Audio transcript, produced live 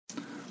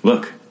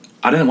Look,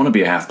 I didn't want to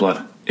be a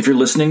half-blood. If you're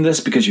listening to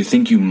this because you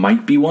think you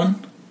might be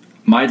one,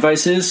 my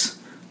advice is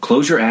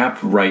close your app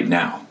right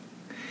now.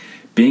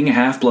 Being a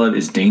half-blood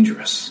is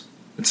dangerous.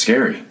 It's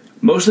scary.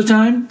 Most of the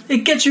time, it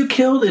gets you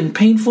killed in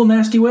painful,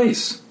 nasty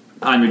ways.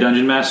 I'm your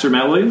Dungeon Master,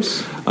 Matt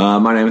Williams.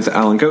 My name is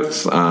Alan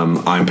Coates.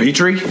 I'm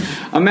Petrie.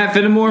 I'm Matt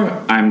Fenimore.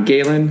 I'm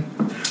Galen.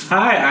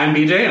 Hi, I'm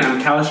BJ, and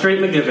I'm Calistrate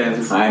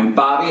McGivens. I'm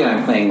Bobby, and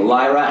I'm playing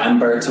Lyra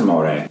Ember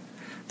Tamore.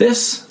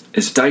 This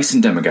is Dice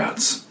and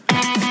Demigods.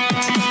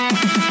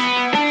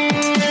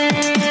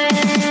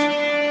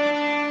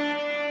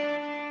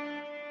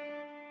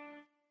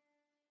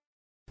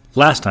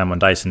 Last time on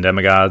Dice and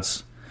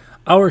Demigods,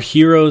 our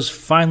heroes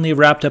finally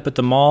wrapped up at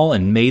the mall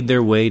and made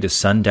their way to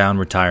sundown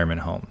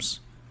retirement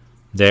homes.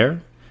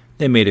 There,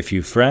 they made a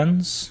few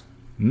friends,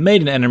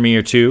 made an enemy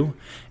or two,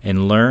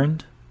 and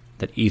learned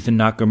that Ethan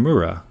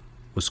Nakamura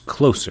was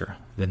closer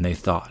than they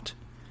thought.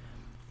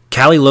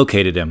 Callie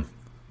located him,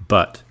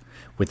 but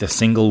with a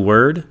single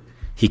word,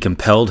 he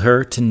compelled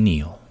her to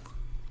kneel.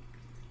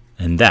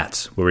 And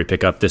that's where we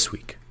pick up this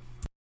week.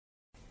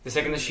 The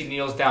second that she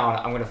kneels down,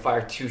 I'm going to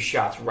fire 2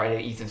 shots right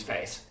at Ethan's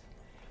face.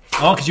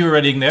 Oh, because you were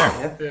already there.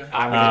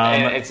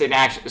 And it's an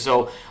action,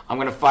 so I'm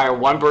going to fire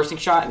 1 bursting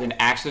shot and then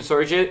action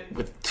surge it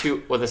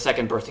with a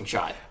second bursting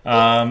shot.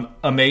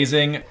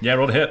 Amazing. Yeah,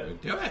 roll to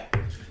hit. Do it.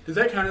 Does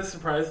that count as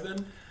surprise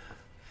then?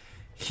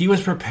 He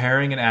was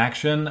preparing an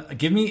action.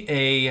 Give me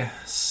a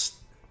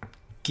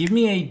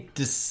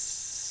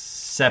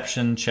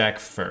deception check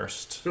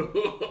first.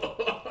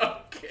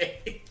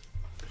 Okay.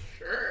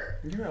 Sure.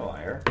 You're a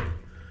liar.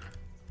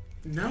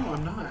 No,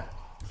 I'm not.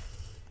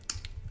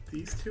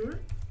 These two are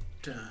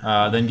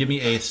done. Then give me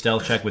a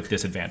stealth check with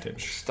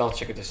disadvantage. Stealth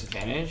check with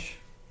disadvantage.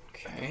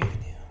 Okay.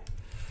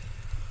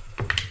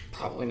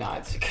 Probably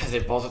not, because they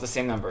both have the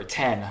same number,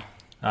 10.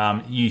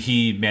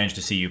 He managed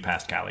to see you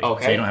past Callie.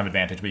 Okay. So you don't have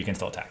advantage, but you can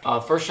still attack.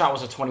 First shot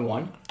was a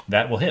 21.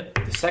 That will hit.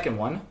 The second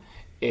one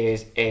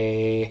is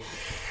a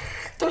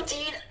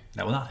 13.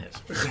 That will not hit.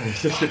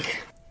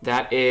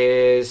 That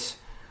is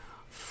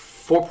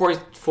 4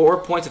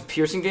 points of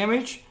piercing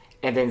damage,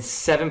 and then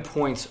 7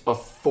 points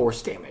of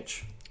force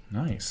damage.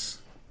 Nice.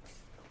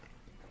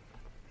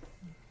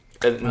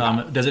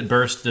 Does it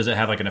burst? Does it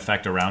have like an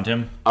effect around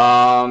him?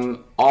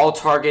 All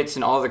targets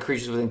and all the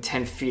creatures within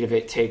 10 feet of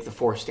it take the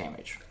force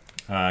damage.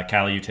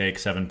 Callie, you take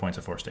 7 points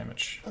of force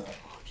damage.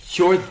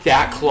 You're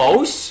that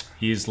close?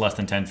 He's less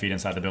than 10 feet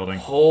inside the building.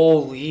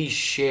 Holy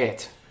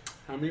shit.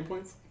 How many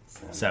points?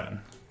 7.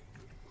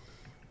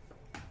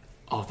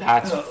 Oh,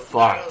 that's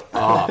fucked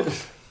up.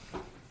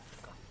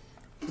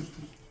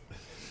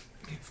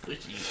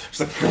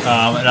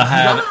 And I'll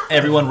have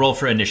everyone roll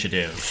for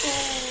initiative.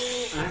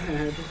 I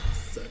had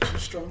such a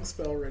strong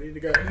spell ready to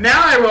go.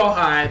 Now I roll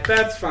high.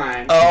 That's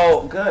fine.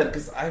 Oh, good,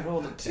 because I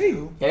rolled a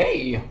 2.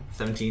 Hey.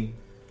 17.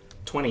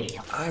 20.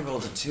 I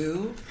rolled a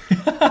 2, which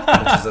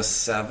is a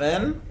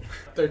 7.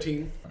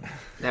 13.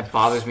 That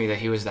bothers me that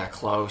he was that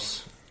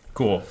close.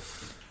 Cool.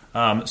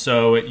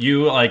 So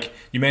you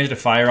managed to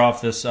fire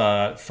off this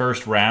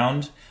first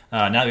round.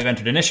 Now that we've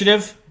entered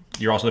initiative,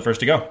 you're also the first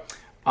to go.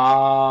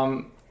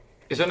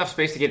 Is there enough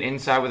space to get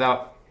inside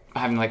without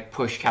having to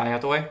push Callie out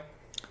the way?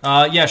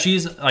 Yeah,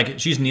 she's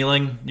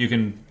kneeling. You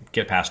can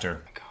get past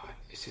her. Oh my God,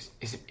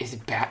 is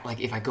it bad?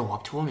 If I go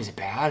up to him, is it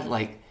bad?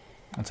 I'd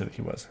say that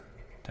he was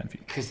 10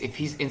 feet. Because if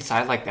he's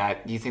inside like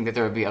that, do you think that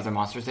there would be other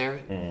monsters there?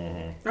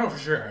 Oh, for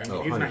sure. He's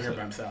not 100%. here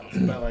by himself.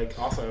 But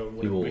also,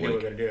 what He will we do,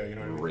 we gotta do. You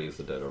know what I mean? raise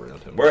the dead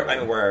around him.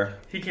 Where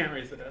He can't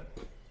raise the dead.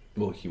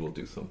 Well, he will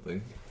do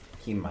something.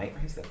 he might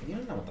raise that. You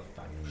don't know what the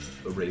fuck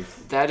A raise.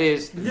 That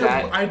is Yeah,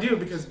 that. well, I do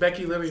because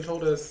Becky Lilly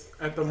told us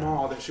at the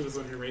mall that she was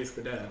the one who raised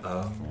the dead.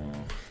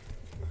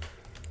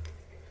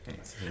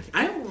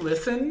 I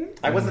listened.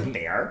 I wasn't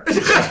there.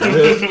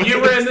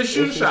 You were in the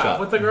shoe shop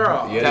with the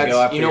girl. You had to That's,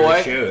 go after you know your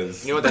what?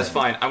 shoes. You know what? That's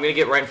fine. I'm gonna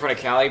get right in front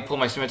of Callie, pull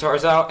my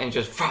scimitars out, and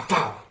just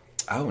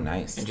Oh,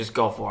 nice. and just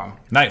go for him.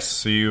 Nice.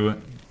 So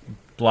you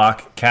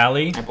block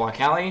Callie. I block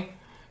Callie,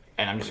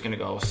 and I'm just gonna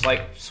go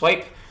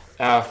swipe.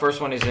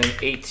 First one is an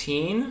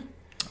 18.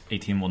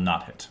 18 will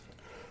not hit.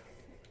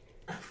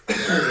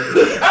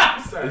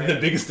 Sorry. The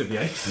biggest of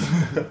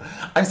yikes.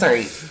 I'm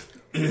sorry.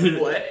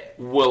 What?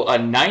 Will a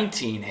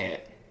 19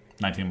 hit?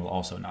 19 will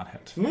also not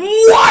hit.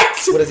 What?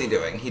 What is he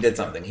doing? He did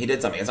something.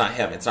 It's not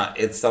him.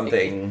 It's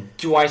something.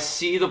 Do I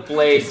see the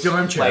blade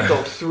Stormchair.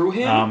 go through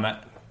him?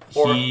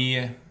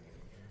 He,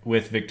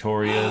 with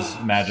Victoria's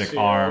magic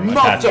arm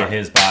attached to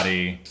his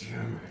body,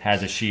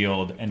 has a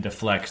shield and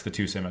deflects the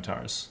 2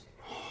 scimitars.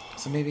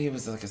 So maybe it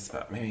was like a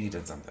spell. Maybe he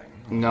did something.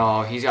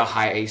 No, he's got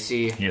high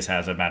AC. He just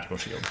has a magical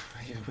shield.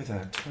 Are you with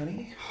a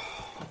 20?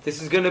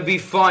 This is gonna be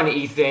fun,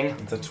 Ethan.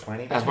 It's a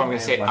 20. That's what I'm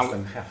gonna say. Less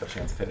than half a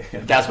chance of hitting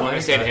him. That's what I'm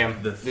gonna say to him.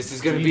 This is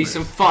gonna be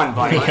some fun,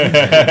 buddy.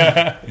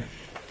 That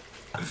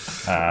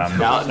was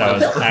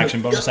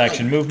action, bonus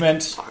action,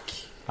 movement.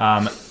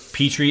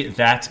 Petrie,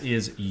 that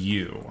is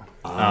you.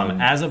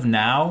 As of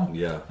now,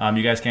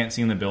 you guys can't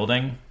see in the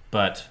building,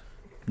 but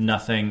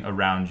nothing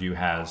around you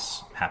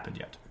has happened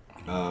yet.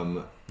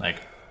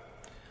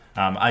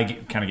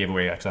 kind of gave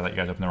away because I thought you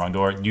guys opened the wrong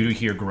door. You do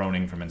hear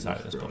groaning from inside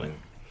of this building.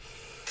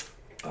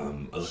 I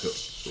look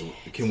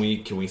at, can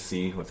we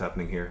see what's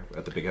happening here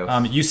at the big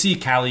house? You see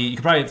Callie. You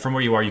could probably, from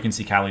where you are, you can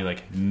see Callie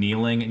like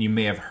kneeling, and you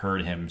may have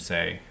heard him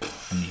say,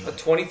 A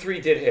 23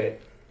 did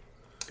hit.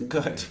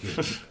 Good.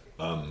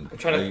 I'm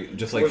trying to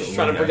just we're just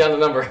trying to bring down the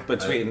number.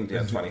 Between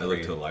I 23.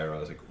 looked to Lyra. I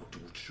was like,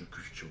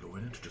 "Should we go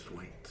in or just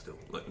wait?" Still,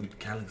 like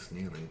Callie's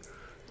kneeling.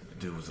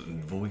 There was a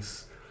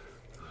voice.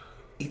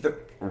 Either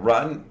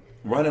run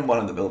in one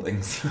of the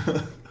buildings.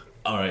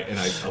 All right, and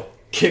I'll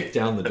kick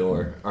down the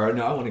door. Or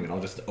no, I won't even.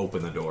 I'll just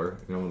open the door.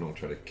 I won't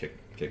try to kick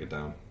it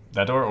down.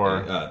 that door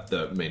or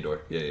The main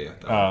door.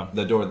 Yeah.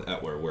 The door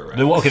at where we're at.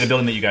 the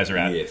building that you guys are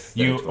at. Yes,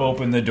 You that's one.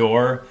 open the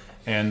door,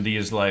 and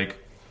these like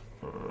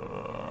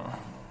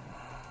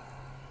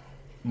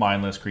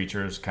mindless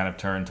creatures kind of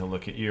turn to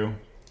look at you.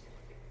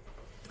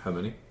 How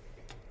many?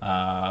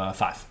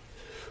 5.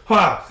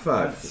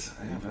 Five.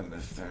 Yeah, but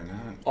if they're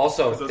not.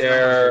 Also, Those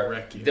they're numbers will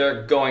wreck you.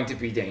 they're going to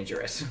be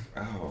dangerous.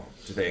 Oh,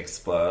 do they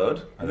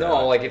explode? Are they No,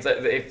 not- like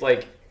if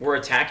like we're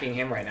attacking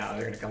him right now,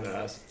 they're gonna come to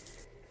us.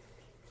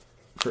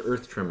 For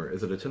Earth Tremor,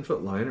 is it a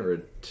 10-foot line or a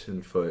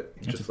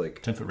 10-foot? Just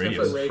like 10-foot 10-foot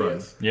radius.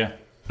 radius. Yeah.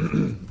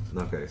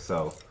 Okay,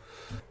 so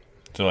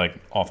So like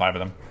all 5 of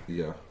them.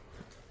 yeah,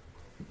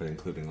 but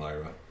including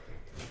Lyra.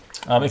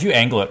 If you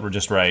angle it, we're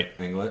just right.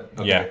 Angle it.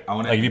 Okay. Yeah. I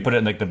want Like if you put it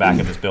in like the back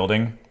of this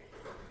building,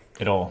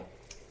 it'll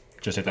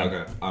just hit them.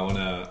 Okay, I want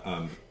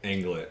to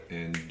angle it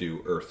and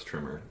do Earth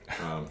Tremor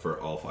for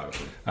all 5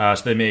 of them.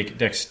 So they make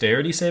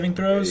dexterity saving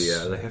throws.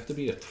 Yeah, they have to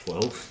be a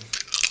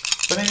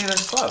 12. But maybe they're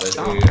slow. They're Yeah.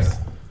 zombies.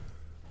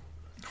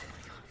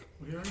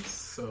 We are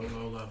so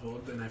low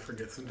leveled, and I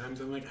forget sometimes.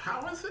 I'm like,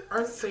 how is it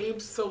our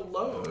saves so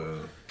low?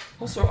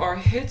 Also, our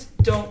hits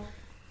don't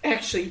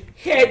actually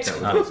hit.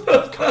 A little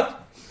bit.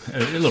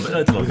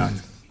 It's a little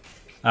cocked.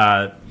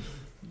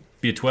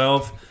 Be a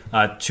 12.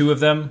 2 of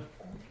them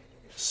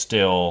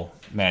still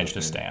manage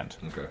to stand.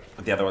 Okay.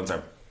 But the other ones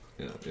are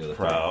Yeah. The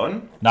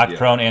prone. Knocked Yeah.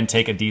 prone and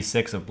take a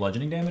d6 of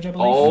bludgeoning damage, I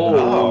believe.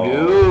 Oh, Yeah,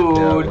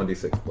 dude.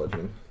 1d6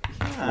 bludgeoning.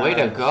 Way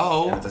to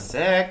go. That's a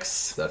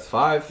 6. That's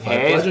 5. 5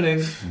 Hey.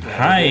 bludgeoning.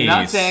 Nice.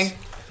 Nothing.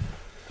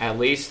 At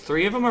least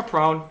 3 of them are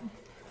prone.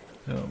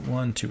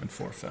 1, 2, and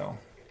 4 fell.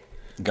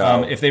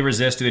 Go. If they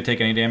resist, do they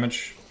take any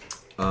damage?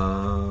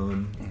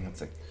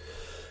 That's a,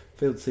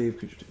 Failed save.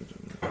 Creature taken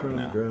prone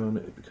on the ground.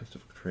 It becomes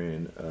difficult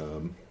terrain.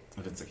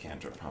 if it's a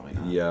cantrip, probably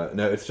not. Yeah.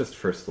 No, it's just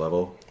first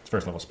level. It's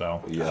first level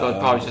spell. Yeah. So it's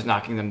probably just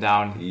knocking them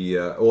down.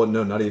 Yeah. Well,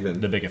 no, not even.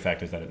 The big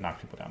effect is that it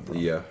knocks people down.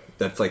 Yeah,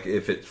 that's like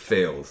if it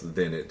fails,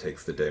 then it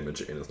takes the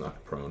damage and is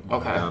knocked prone.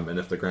 Okay. And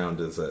if the ground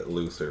is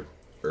loose or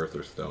earth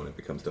or stone, it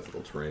becomes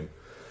difficult terrain.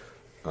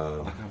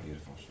 Look how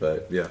beautiful.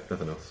 But yeah,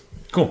 nothing else.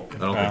 Cool. I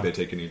don't think they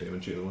take any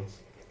damage either ones.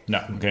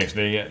 No. Okay, so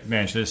they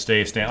manage to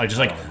stay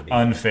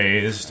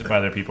unfazed by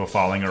their people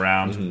falling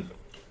around.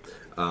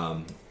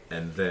 And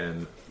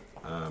then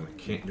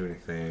can't do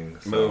anything.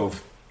 So.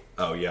 Move.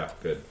 Oh yeah,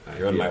 good.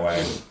 You're in my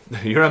way.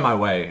 You're in my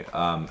way.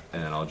 And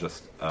then I'll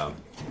just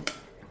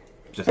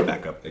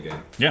back up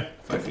again. Yeah.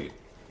 5 feet.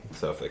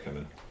 So if they come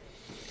in.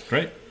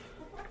 Great.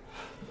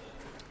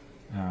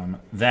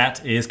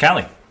 That is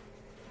Callie.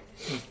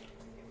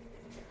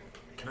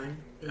 Can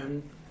I?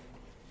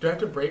 Do I have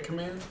to break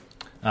command?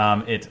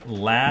 It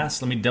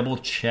lasts. Let me double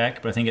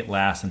check, but I think it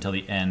lasts until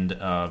the end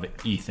of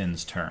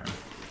Ethan's turn.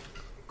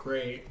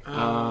 Great.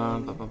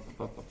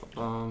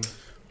 Well.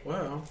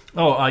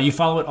 Oh, you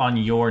follow it on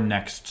your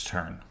next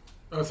turn.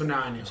 Oh, so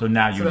now I kneel. So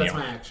now you So that's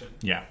kneel. my action.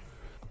 Yeah.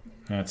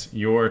 That's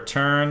your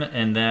turn,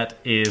 and that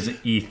is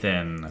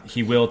Ethan.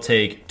 He will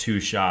take 2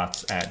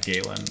 shots at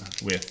Galen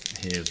with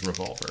his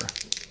revolver.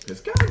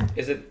 This guy.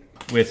 Is it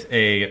With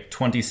a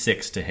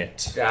 26 to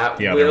hit. that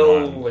the other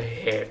will one.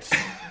 hit?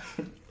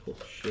 Oh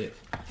shit.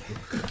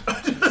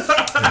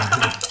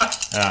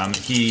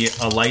 He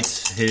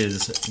alights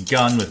his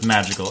gun with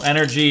magical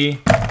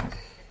energy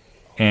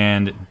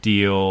and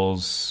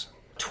deals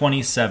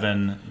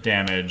 27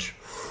 damage.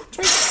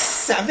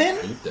 7?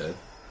 He's dead.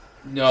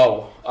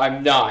 No,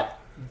 I'm not.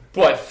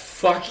 But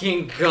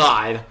fucking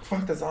god.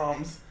 Fuck the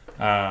zombies.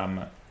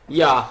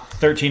 Yeah.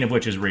 13 of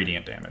which is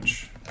radiant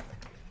damage.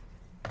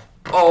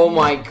 Oh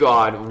my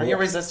god. Are you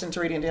resistant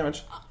to radiant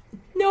damage?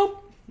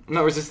 Nope. I'm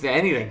not resistant to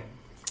anything.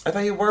 I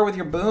thought you were with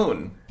your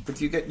boon. But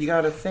you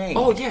got a thing.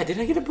 Oh yeah, did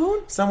I get a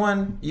boon?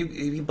 Someone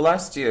he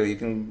blessed you. You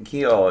can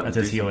heal. And That's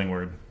his do healing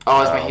word.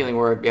 Oh, that's my healing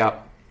word. Yeah.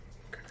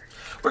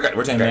 We're good.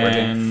 We're doing And great. We're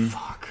doing. then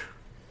Fuck.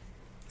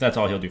 that's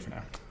all he'll do for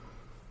now.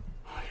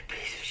 Oh, you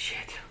piece of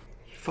shit.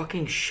 You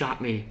fucking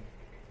shot me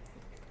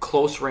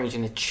close range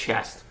in the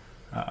chest.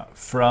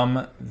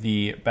 From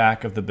the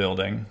back of the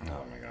building,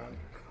 Oh my god.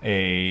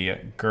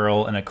 a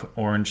girl in an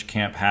orange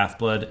Camp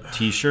Half-Blood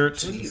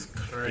t-shirt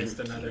Christ,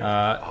 another.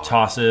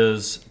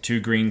 tosses 2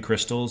 green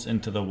crystals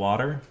into the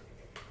water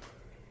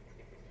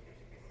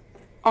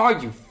Are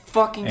you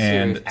fucking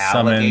and serious?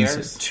 summons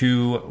Alligators?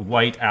 2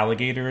 white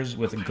alligators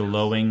with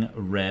glowing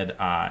red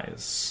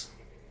eyes.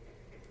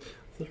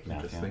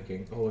 I'm just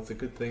thinking, oh, it's a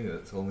good thing that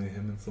it's only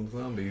him and some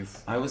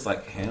zombies. I was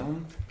like,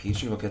 him?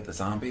 Petrie will get the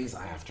zombies.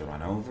 I have to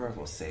run over.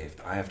 We'll save.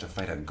 I have to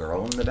fight a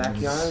girl in the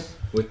backyard.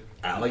 With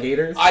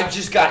alligators? I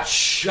just got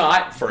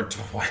shot For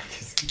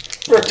twice.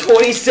 for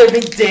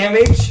 27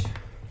 damage.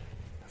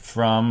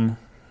 From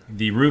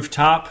the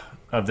rooftop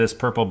of this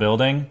purple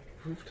building,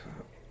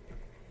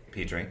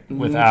 Petrie.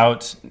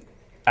 without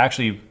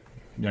actually, you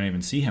don't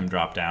even see him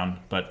drop down,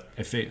 but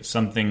if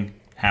something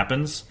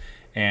happens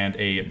and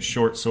a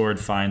short sword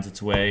finds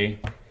its way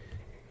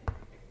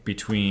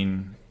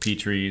between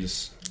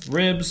Petrie's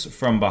ribs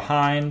from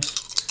behind.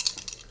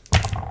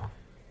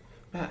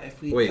 Matt,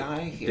 if we Wait,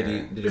 die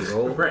here. did he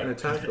roll Right. an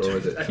attack, or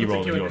was it? He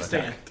rolled you an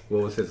understand. attack.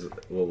 What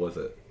was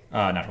it?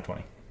 Natural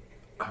 20.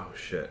 Oh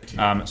shit!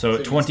 So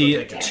you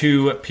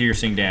 22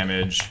 piercing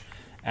damage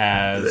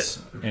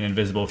as an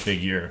invisible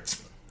figure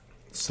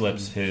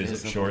slips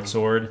his short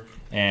sword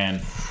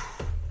and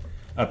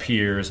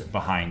appears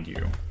behind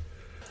you.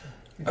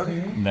 Okay.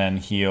 And then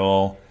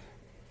he'll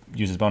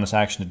use his bonus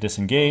action to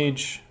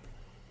disengage.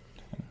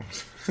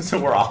 So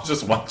we're all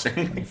just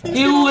watching.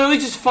 He literally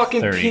just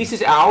fucking 30.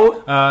 pieces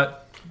out.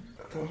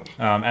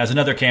 As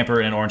another camper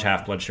in an orange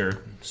half-blood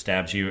shirt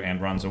stabs you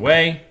and runs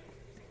away.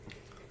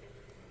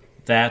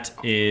 That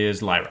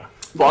is Lyra.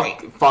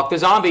 Fuck the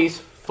zombies.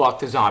 Fuck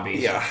the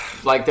zombies. Yeah.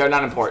 Like, they're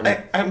not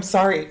important. I'm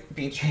sorry,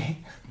 BJ.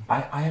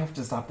 I have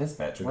to stop this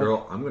bitch.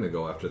 Girl, I'm gonna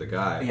go after the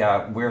guy.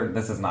 Yeah,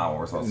 this is not what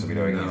we're supposed to be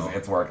doing. No.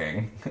 It's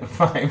working.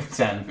 5,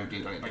 10,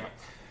 15, 20.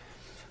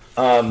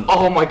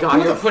 Oh my god,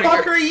 Who you're the putting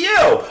fuck your... are you?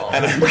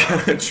 And I'm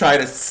gonna try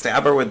to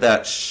stab her with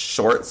that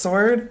short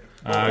sword.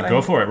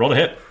 Go for it. Roll to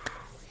hit.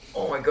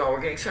 Oh my god,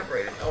 we're getting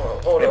separated. Oh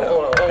I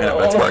know,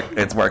 no.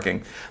 it's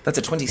working. That's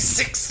a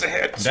 26 to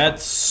hit. That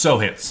so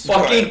hits.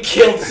 Fucking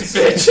killed this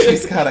bitch.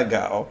 She's gotta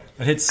go.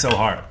 That hits so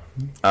hard.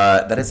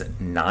 That is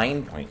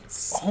 9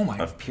 points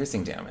of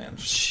piercing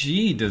damage.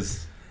 She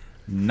does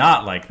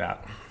not like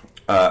that.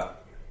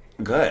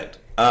 Good.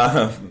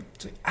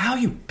 Ow,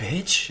 you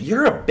bitch.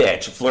 You're a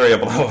bitch. Flurry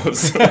of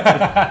blows.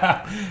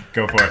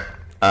 Go for it.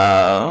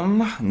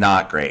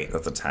 Not great.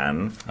 That's a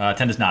 10.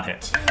 10 does not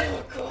hit.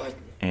 Oh god.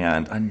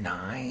 And a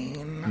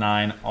 9.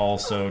 9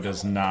 also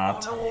does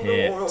not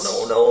hit. Hang on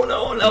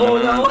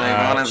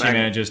a She second.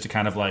 manages to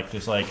kind of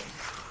just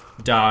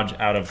dodge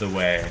out of the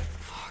way.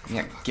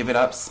 Yeah, give it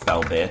up,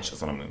 spell bitch.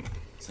 That's what I'm going to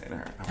say to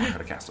her. I want her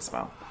to cast a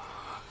spell.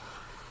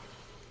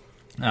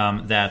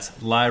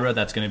 That's Lyra.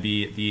 That's going to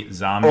be the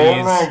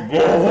zombies.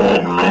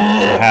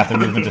 Half the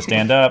movement to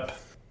stand up.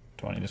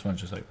 20. This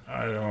one's just like,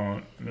 I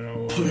don't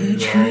know.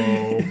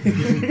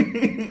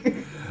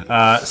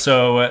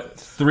 So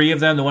 3 of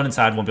them, the one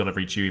inside won't be able to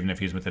reach you even if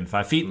he's within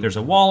 5 feet. There's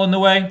a wall in the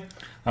way.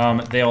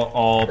 They'll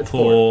all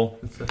pull.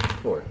 It's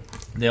 4.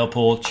 They'll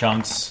pull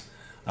chunks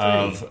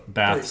of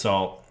bath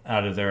salt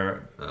out of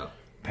their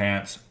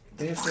pants.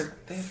 They have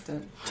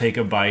to. Take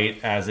a bite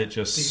as it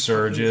just These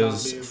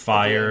surges fucking zombies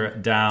fire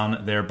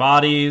down their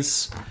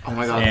bodies. Oh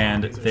my god.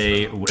 And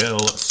they will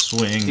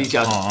swing These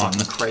guys are on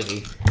fucking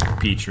crazy.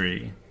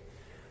 Petrie.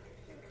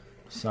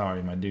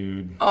 Sorry, my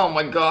dude. Oh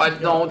my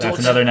god, no, That's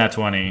another nat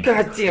 20.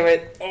 God damn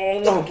it. Oh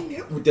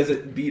no. Does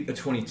it beat a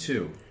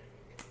 22?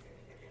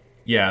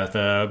 Yeah,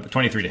 the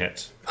 23 to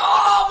hit.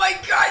 Oh my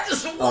god,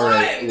 just one. All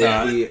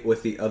right.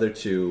 With the other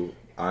 2,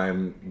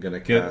 I'm gonna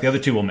cast. The other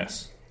 2 will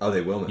miss. Oh,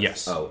 they will miss.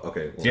 Yes. Oh,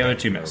 okay. Well, The other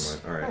 2 never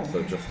miss. mind. All right,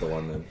 so just the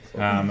one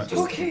then.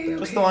 Okay.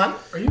 What's the one?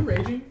 Are you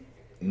raging?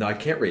 No, I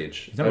can't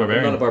rage. not a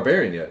barbarian. I'm not a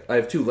barbarian yet. I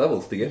have 2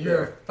 levels to get You're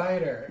a there.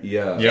 fighter.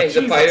 Yeah. Yep. He's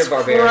a fighter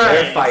barbarian. Christ.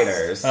 They're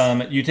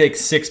fighters. You take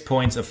 6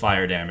 points of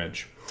fire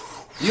damage.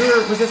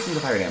 You're resistant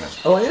to fire damage.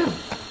 Oh, I am.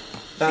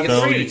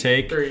 So Three. you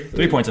take Three.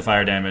 3 points of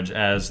fire damage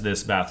as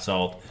this bath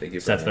salt Thank you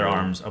for sets their having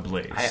me. arms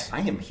ablaze. I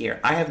am here.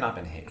 I have not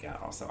been hit yet,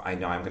 also. I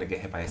know I'm going to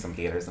get hit by some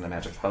gators and a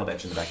magic spell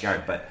bitch in the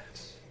backyard, but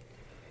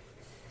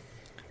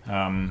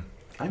I'm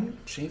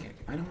shaking.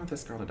 I don't want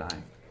this girl to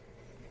die.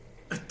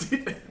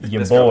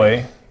 Your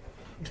boy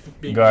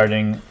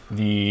guarding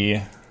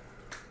the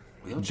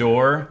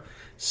door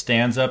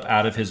stands up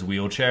out of his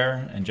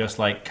wheelchair, and just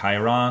like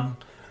Chiron,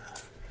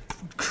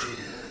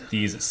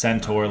 these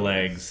centaur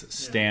legs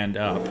stand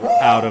up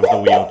out of the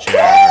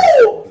wheelchair.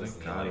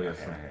 Thank God we have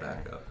some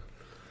backup.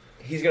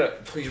 He's gonna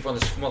please run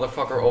this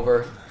motherfucker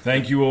over.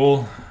 Thank you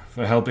all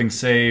for helping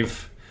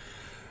save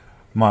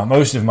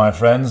most of my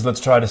friends. Let's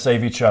try to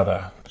save each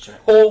other.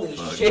 Holy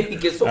shit, he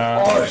gets so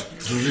hard.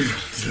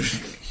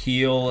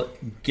 He'll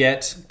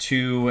get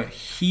to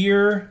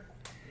here,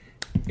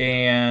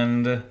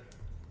 and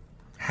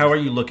how are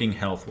you looking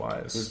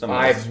health-wise?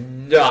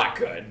 I'm not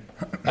good.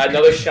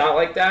 Another shot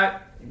like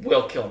that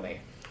will kill me.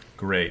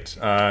 Great.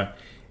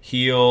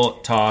 He'll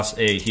toss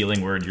a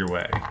healing word your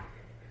way.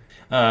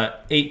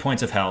 8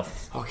 points of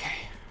health Okay.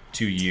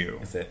 to you.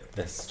 Is it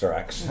this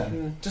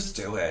direction? Just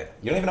do it.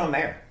 You don't even know I'm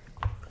there.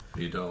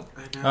 You don't.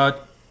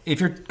 If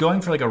you're going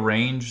for like a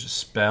ranged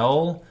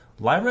spell,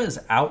 Lyra is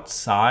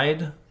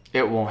outside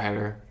It won't hit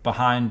her.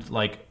 behind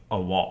like a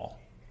wall.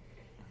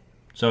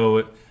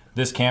 So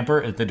this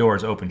camper, the door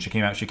is open. She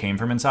came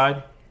from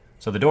inside.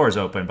 So the door is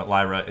open, but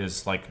Lyra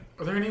is like...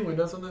 Are there any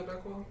windows on that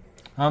back wall?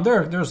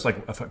 There's like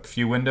a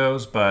few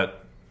windows,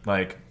 but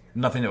like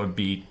nothing that would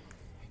be...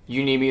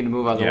 You need me to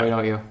move out of the way,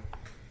 don't you?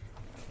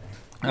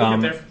 We'll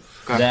get there.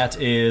 Okay.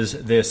 That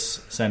is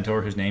this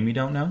centaur whose name you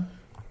don't know.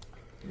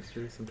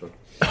 Mystery Centaur.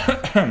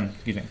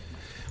 Excuse me.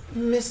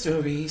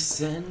 Mystery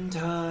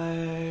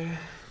Centaur.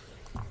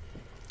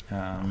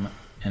 And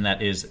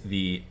that is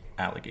the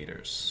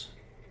alligators.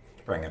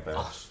 Bring it,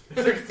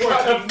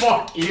 bitch.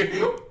 Fuck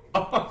you.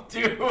 Oh,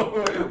 dude.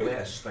 They're gonna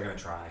wish. They're gonna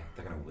try.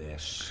 They're gonna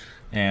wish.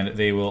 And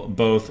they will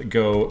both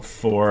go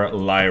for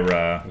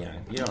Lyra. Yeah,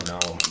 you don't know.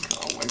 Oh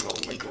my god,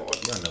 oh my god.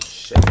 You don't know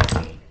shit.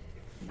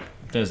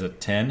 Does a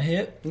 10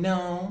 hit?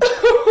 No.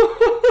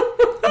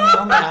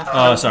 No, math.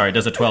 Oh, sorry.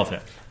 Does a 12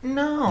 hit?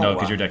 No. No,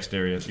 because your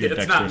dexterous. Your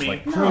It's not dexterous me.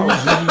 like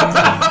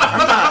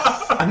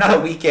I'm not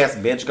a weak ass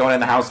bitch going in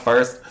the house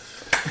first.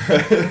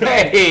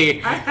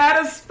 Hey. I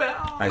had a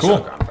spell. I Cool.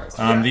 should have gone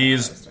first.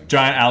 These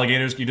giant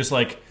alligators, you just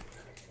like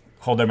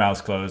hold their mouths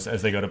closed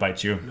as they go to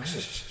bite you.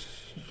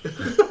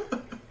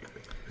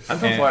 I'm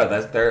from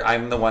Florida.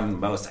 I'm the one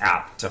most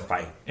apt to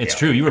fight. It's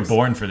true. You were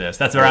born for this.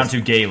 That's around to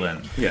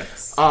Galen.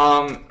 Yes.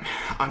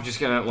 I'm just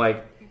gonna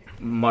like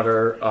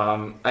mutter.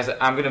 I said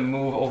I'm gonna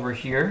move over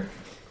here.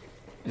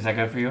 Is that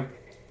good for you?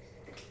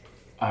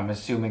 I'm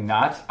assuming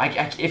not.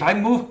 If I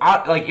move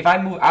out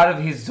of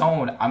his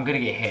zone, I'm gonna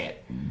get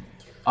hit.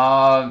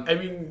 I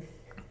mean,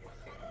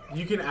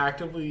 you can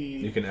actively.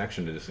 You can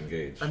action to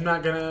disengage. I'm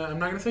not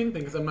gonna say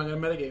anything because I'm not gonna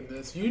metagame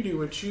this. You do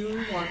what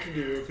you want to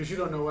do because you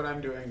don't know what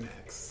I'm doing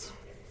next.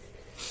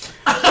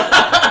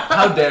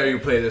 How dare you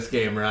play this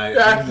game, right?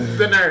 That's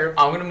the nerve.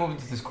 I'm gonna move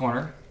into this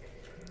corner,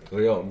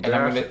 and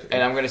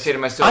I'm gonna say to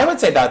myself. I would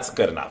say that's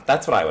good enough.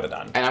 That's what I would have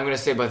done. And I'm gonna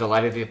say by the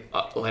light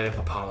of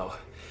Apollo,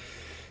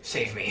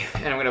 save me.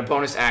 And I'm gonna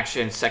bonus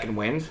action second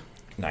wind,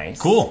 Nice.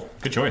 Cool.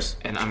 Good choice.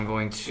 and I'm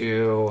going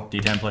to.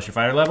 D10 plus your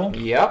fighter level.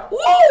 Yep.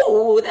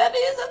 Whoa, that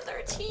is a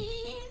 13.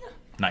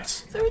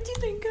 Nice. 13,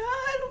 thank God.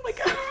 Oh my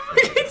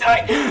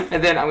God.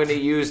 And then I'm gonna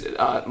use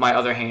my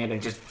other hand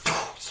and just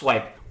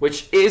swipe,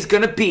 which is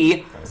gonna be.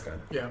 That was good.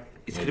 Yeah.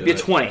 It's gonna be a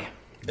 20.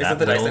 That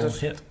the dice will that-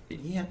 hit.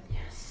 Yeah.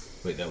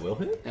 Wait, that will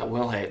hit? That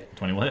will hit.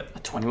 20 will hit. A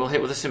 20 will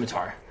hit with a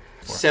scimitar.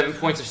 7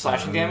 points of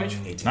slashing damage.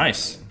 18.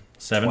 Nice.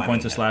 7 20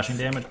 points of hits. slashing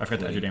damage. I forgot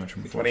to add your damage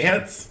from before. 20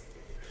 hits.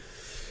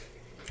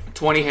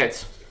 20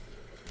 hits.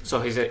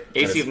 So he's at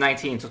AC is- of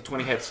 19, so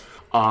 20 hits.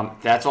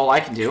 That's all I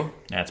can do.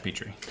 That's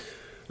Petrie.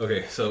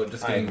 Okay, so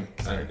just getting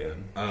Sorry, dude.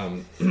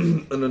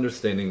 an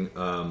understanding.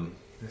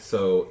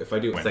 So if I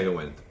do Win. second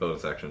wind,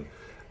 bonus action.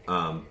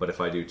 But if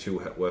I do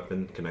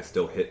weapon, can I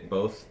still hit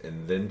both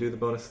and then do the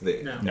bonus? No.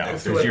 No,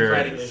 That's because what you're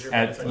fighting is, your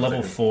bonus at action.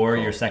 level 4.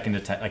 Oh. Your second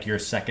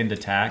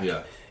attack,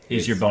 Yeah.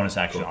 is your bonus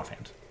action Cool.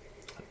 offhand.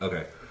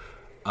 Okay.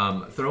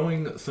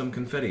 Throwing some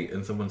confetti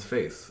in someone's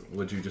face.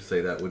 Would you just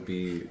say that would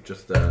be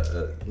just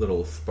a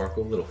little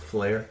sparkle, little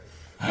flare?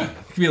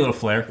 Give me a little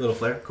flare. Little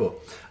flare? Cool.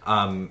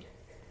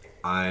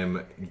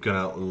 I'm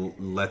gonna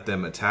let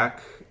them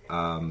attack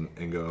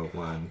and go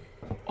 1.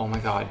 Oh my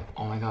God.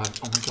 Oh my God.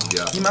 Oh my God.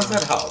 Yeah. He must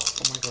have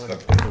health. Oh my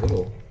God. A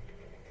little.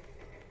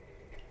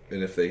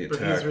 And if they But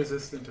attack, he's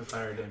resistant to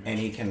fire damage. And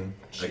he can.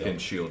 I can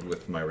shield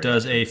with my range.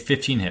 Does a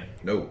 15 hit?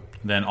 No.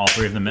 Then all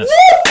 3 of them miss.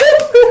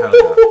 How's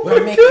that?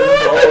 We're making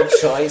bold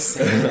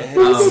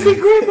choices.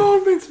 Great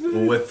moments,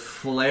 man. With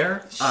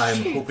flare,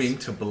 I'm hoping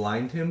to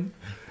blind him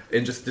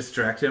and just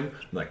distract him.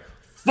 I'm like,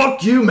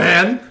 fuck you,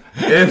 man!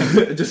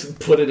 And just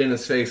put it in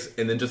his face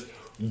and then just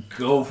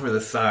go for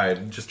the side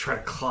and just try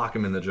to clock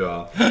him in the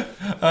jaw.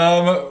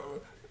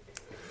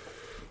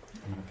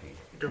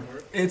 Go for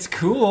it. It's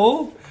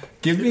cool.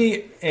 Give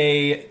me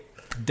a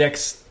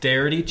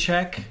dexterity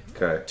check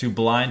Okay. to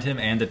blind him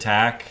and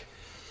attack.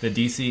 The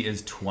DC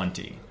is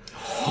 20.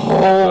 Oh my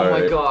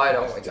Alright. God.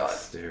 Oh my God.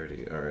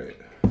 Dexterity, alright.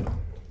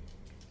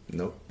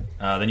 Nope.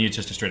 Then you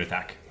just a straight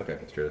attack. Okay,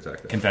 straight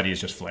attack then. Confetti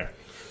is just flare.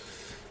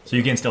 So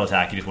you can still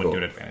attack, you just wouldn't do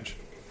it at advantage.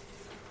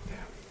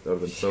 That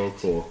would have been so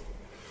cool.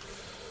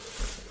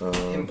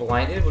 Him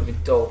blinded would be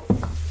dope.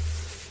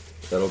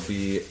 That'll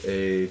be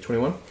a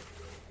 21.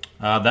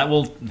 That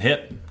will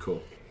hit.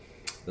 Cool.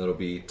 That'll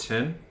be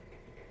 10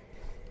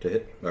 to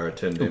hit, or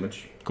 10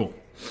 damage. Cool.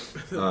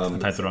 I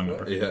typed the wrong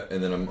number. Yeah,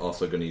 and then I'm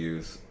also going to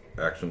use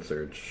Action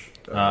Surge.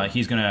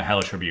 He's going to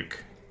Hellish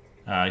Rebuke.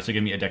 So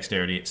give me a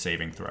dexterity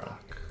saving throw.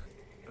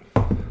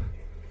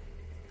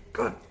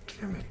 God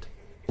damn it.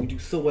 You do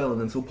so well and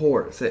then so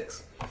poor.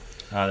 6.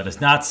 That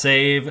does not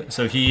save.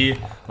 So he,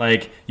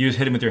 you just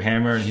hit him with your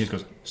hammer, and he just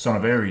goes, "Son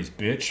of Ares,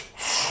 bitch."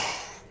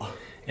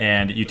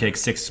 And you take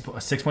 6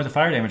 points of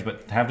fire damage,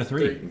 but have to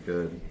 3.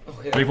 Good.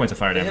 3 points of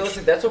fire Hey, damage.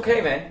 listen, that's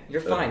okay, man.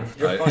 You're fine.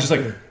 You're I- fine. He's just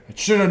like, "It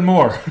should have done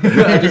more."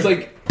 I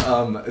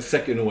just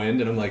second wind,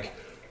 and I'm like,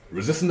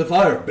 resisting the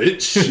fire,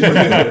 bitch.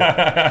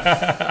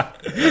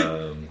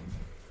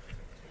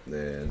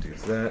 And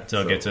use that.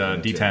 So it gets a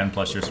D10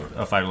 plus your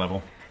fighter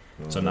level.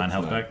 So 9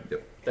 health back.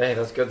 Yep. Hey,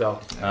 that's good though.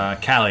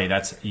 Callie,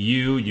 that's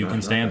you. You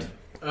can stand.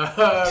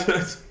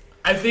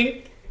 I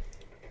think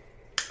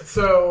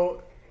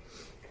so.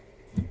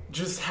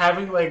 Just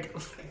having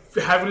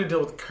having to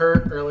deal with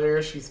Kurt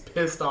earlier. She's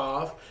pissed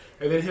off.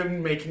 And then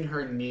him making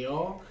her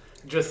kneel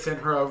just sent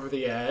her over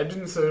the edge.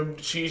 And so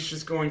she's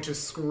just going to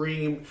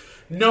scream,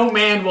 "No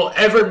man will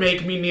ever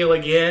make me kneel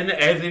again."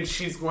 And then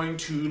she's going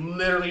to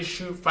literally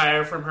shoot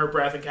fire from her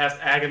breath and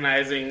cast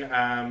agonizing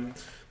flame,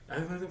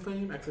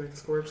 agonizing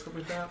scorch,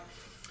 something like that.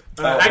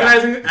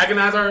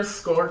 Agonizer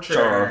Scorcher.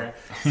 Sure.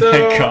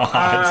 So,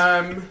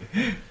 God.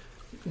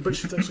 but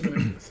she's actually going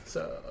to do this.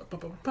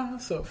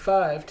 So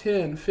 5,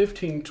 10,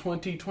 15,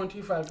 20,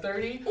 25,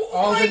 30.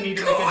 All they need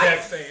to make a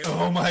dex save.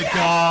 Oh my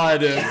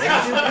god.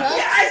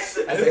 Yes!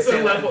 It's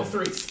a level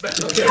 3 spell.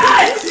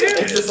 Yes!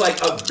 It's just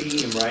like a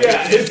beam, right?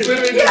 Yeah, it's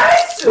literally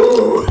Yes!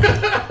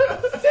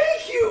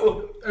 Thank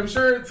you! I'm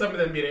sure some of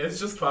them beat it. It's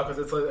just 12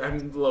 because it's like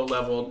I'm low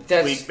level,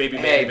 That's, weak baby.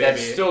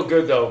 that's still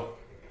good though.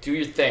 Do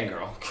your thing,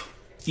 girl.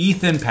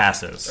 Ethan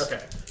passes.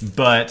 Okay.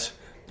 But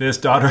this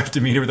daughter of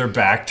Demeter with her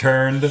back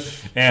turned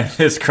and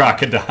this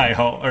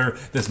crocodile, or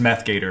this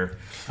meth gator,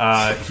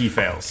 he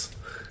fails.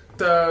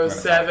 So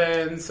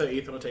 7, so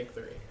Ethan will take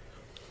 3.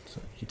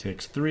 So he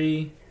takes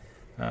 3.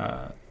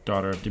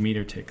 Daughter of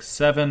Demeter takes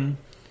 7.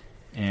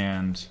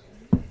 And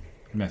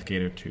meth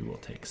gator 2 will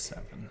take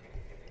 7.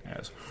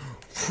 As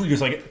you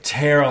just like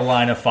tear a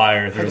line of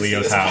fire through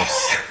Leo's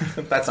house.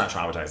 That's not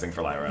traumatizing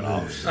for Lyra at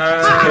all.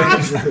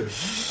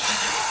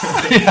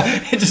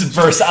 It just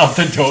bursts out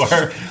the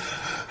door.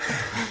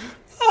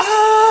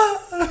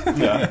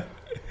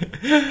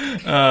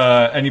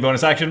 Any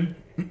bonus action?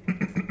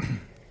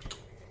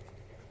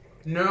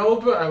 No,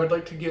 but I would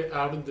like to get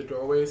out of the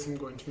doorway, so I'm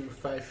going to move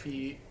 5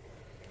 feet.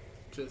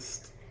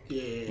 Just,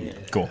 yeah.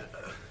 Cool.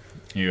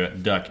 You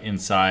duck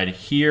inside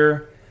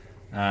here.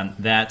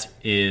 That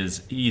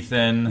is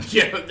Ethan.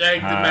 Yeah, I can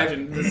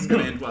imagine this is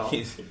going to end well.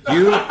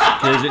 You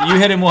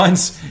hit him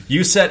once.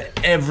 You set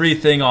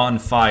everything on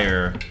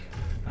fire.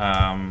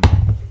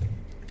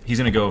 He's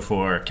going to go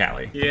for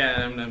Callie.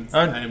 Yeah,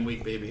 I'm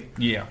weak, baby.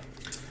 Yeah.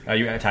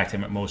 You attacked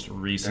him most There's a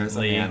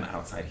recently. man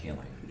outside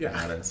healing. Yeah.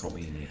 That is what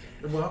we need.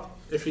 Well,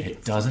 if he It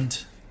gets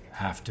doesn't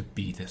have to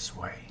be this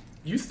way.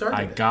 You started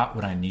I it. got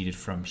what I needed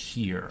from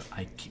here.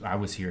 I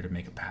was here to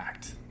make a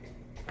pact.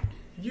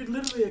 You're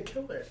literally a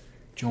killer.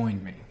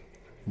 Join me.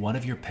 What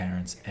have your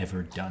parents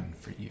ever done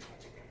for you?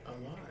 A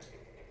lot.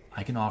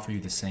 I can offer you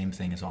the same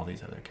thing as all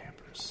these other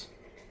campers.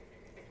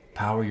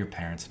 Power your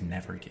parents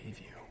never gave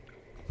you.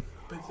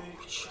 But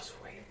Just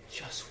wait.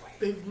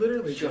 they've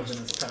literally given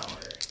us power.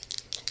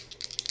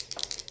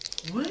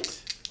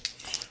 What?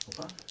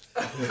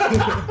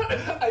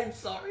 I'm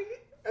sorry.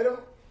 I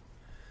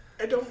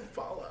don't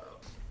follow.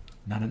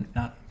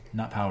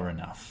 Not power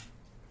enough.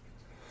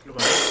 Well,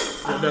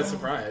 I'm not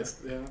surprised.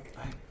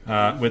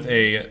 Yeah. With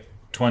a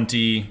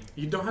 20.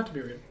 You don't have to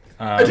be rude.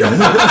 Let me do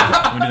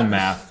the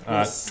math.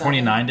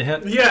 29 to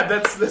hit. Yeah,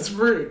 that's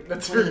rude.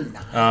 That's rude.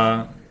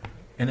 And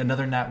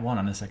another nat 1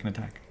 on the second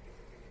attack.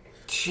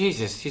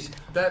 Jesus.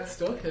 That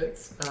still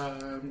hits.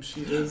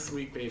 She is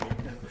weak, baby.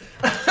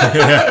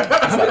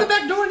 I'm not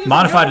back door.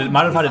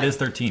 Modified it is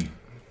 13.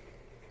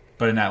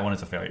 But in that one,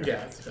 it's a failure.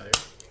 Yeah, it's a failure.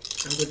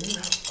 I'm good in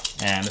that.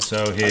 And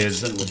so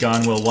his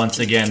gun will once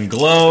again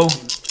glow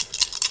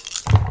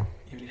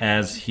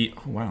as he...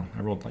 Oh, wow.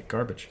 I rolled like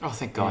garbage. Oh,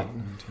 thank God.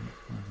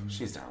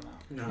 She's down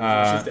now.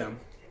 No, she's down.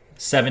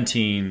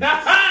 17. Boom!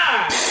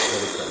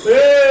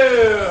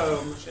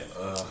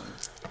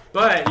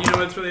 But you know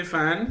what's really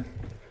fun?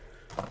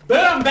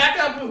 Boom! Back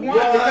up with 1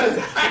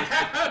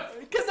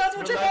 because that's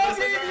what your mom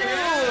gave you.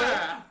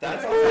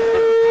 That's also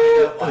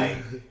kind of like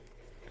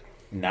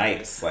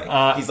nice.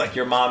 Like he's like,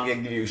 your mom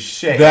gave you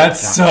shit.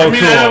 That's so I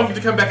mean, I don't cool. get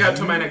to come back out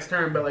till my next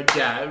turn, but like,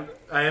 yeah,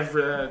 I have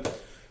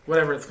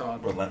whatever it's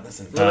called. Relentless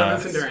and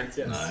Relentless endurance.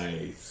 Yes.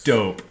 Nice.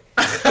 Dope.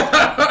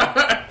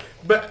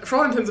 But for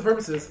all intents and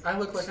purposes, I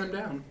look like I'm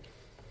down.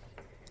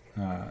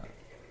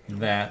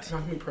 That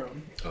Knock me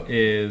prone.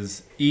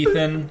 is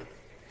Ethan.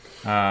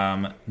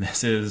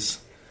 This is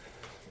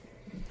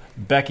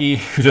Becky,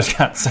 who just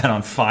got set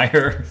on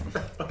fire.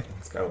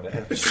 Let's go,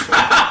 man.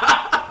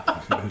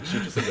 She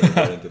just went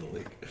into the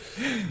lake.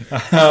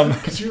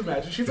 Could you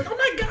imagine? She's like, "Oh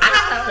my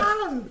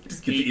god!"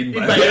 Just gets eaten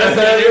by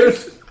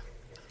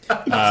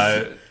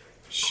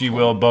She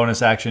will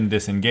bonus action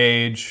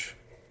disengage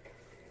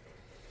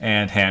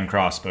and hand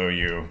crossbow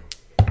you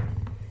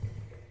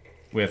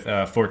with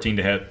 14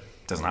 to hit.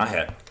 Does not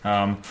hit.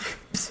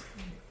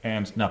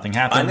 And nothing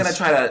happens. I'm gonna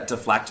try to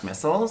deflect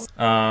missiles. So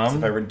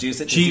if I reduce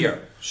it to 0.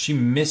 She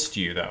missed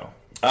you though.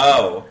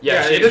 Oh.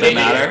 Yeah, it it doesn't doesn't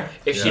matter. matter.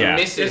 If she Yeah.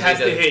 misses, It has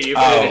to hit you.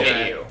 Oh. It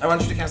hit you. I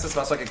want you to cast a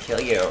spell so I can kill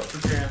you.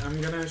 Okay,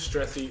 I'm gonna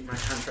stress eat my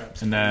hand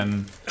traps. And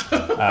then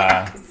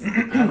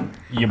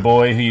your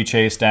boy who you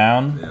chased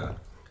down Yeah.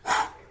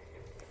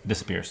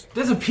 disappears.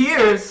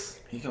 Disappears.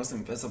 He goes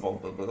invisible.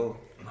 Boo boo.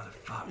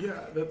 Yeah,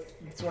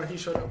 that's why he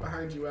showed up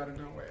behind you out of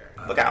nowhere.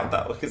 Look out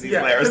though, because he's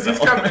Yeah, there 'cause he's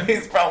still. coming.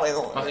 He's probably.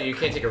 Also, you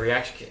can't take a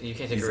reaction. You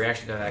can't take a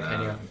reaction to that,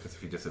 can you? Because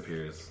if he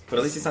disappears. But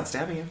at least he's not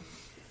stabbing you.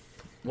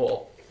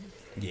 Well,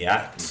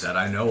 Yeah. That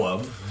I know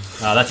of.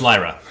 That's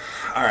Lyra.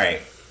 All right.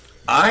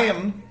 I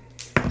am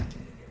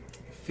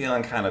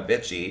feeling kind of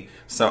bitchy,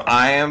 so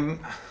I am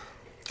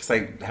Because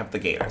I have the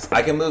gators.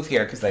 I can move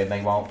here because they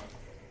won't.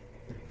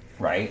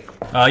 Right?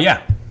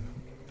 Yeah.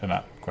 They're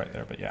not quite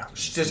there, but yeah.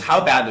 Just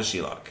how bad does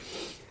she look?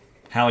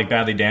 How like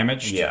badly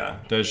damaged? Yeah.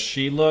 Does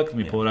she look? Let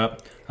me pull it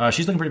up.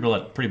 She's looking pretty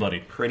bloody.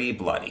 Pretty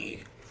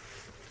bloody.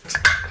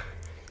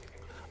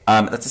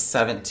 That's a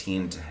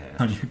 17 to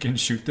hit. You can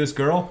shoot this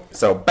girl.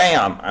 So,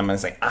 bam! I'm gonna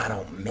say, I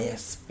don't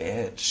miss,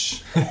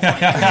 bitch.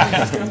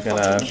 I'm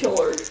gonna Kill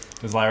her.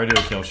 Does Lyra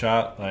do a kill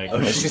shot? Like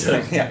She's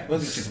like, yeah, well,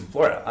 she's in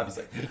Florida,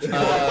 obviously. she's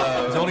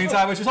holding it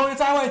sideways. She's holding it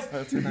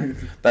sideways.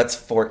 That's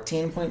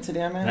 14 points of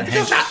damage.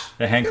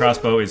 The hand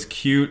crossbow is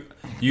cute.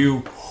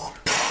 You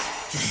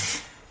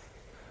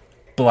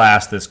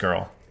blast this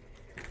girl.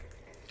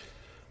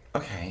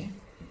 Okay.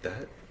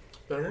 That.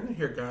 They're gonna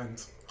hear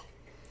guns.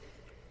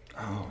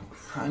 Oh,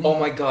 honey. Oh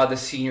my god, the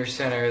senior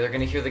center. They're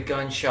gonna hear the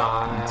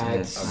gunshots.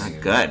 It's not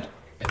good.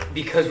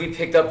 Because we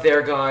picked up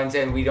their guns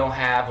and we don't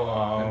have them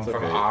That's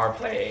from okay. our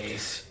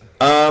place.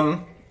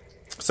 So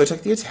I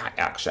took the attack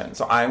action.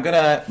 So I'm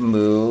gonna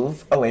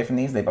move away from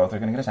these. They both are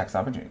gonna get attacks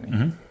of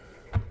opportunity.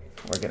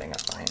 We're getting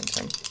up behind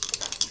him.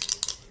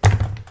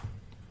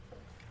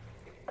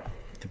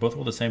 They both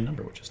roll the same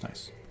number, which is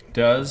nice.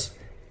 Does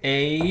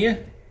a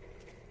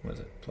what is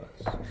it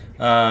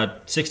plus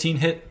 16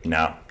 hit?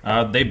 No.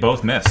 They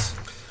both miss.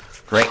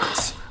 Great.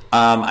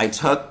 I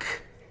took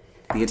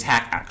the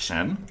attack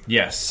action.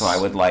 Yes. So I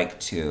would like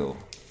to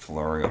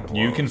flurry of blows.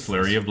 You can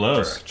flurry of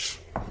blows.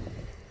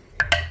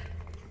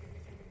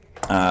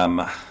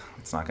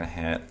 It's not gonna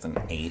hit. It's an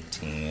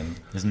 18,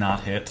 Does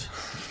not hit.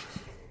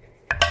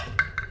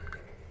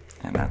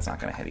 and that's not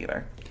gonna hit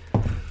either.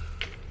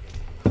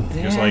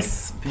 Just like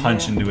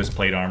punch into his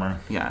plate armor.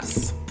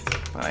 Yes,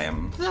 but I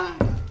am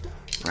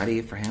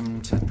ready for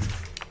him to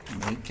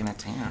make an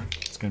attack.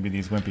 It's gonna be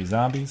these wimpy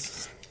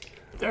zombies.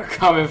 They're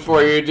coming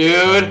for you,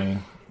 dude. Okay.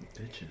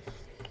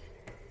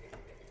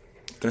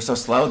 They're so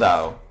slow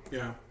though.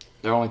 Yeah.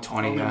 They're only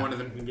 20. Only Yeah. one of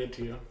them can get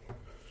to you.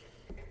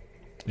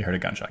 You heard a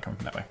gunshot coming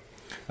from that way.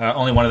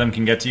 Only one of them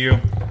can get to you,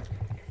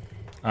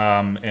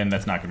 and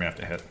that's not gonna be enough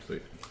to hit.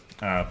 Sweet.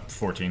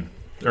 14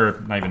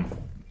 or not even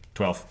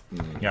 12.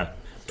 Yeah,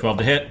 12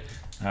 to hit.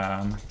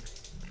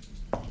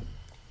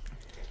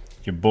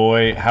 Your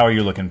boy, how are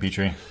you looking,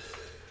 Petrie?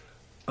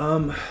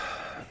 All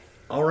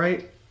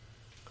right.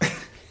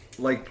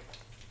 Like,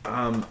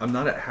 I'm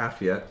not at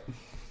half yet.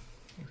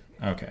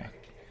 Okay.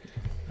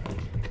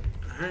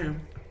 I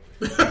am.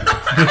 Because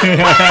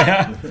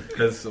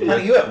How are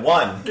you at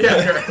 1?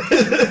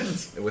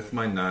 with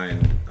my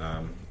 9,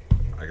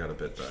 I got a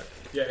bit back.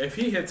 Yeah, if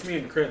he hits me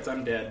and crits,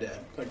 I'm dead.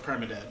 Like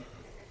permadead.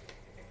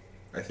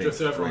 I think. Just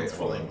so everyone's Wait,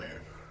 fully hold on. aware.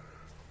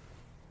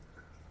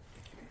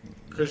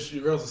 Because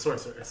your girl's a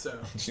sorcerer, so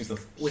She's a...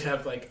 we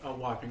have like a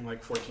whopping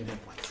like 14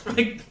 hit points.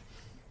 Like,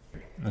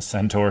 The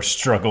centaur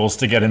struggles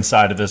to get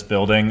inside of this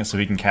building so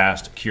he can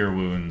cast Cure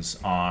Wounds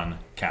on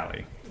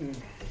Callie.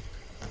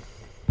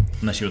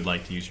 Unless you would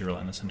like to use your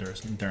Relentless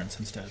Endurance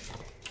instead.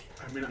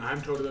 I mean,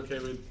 I'm totally okay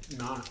with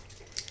not.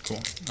 Cool.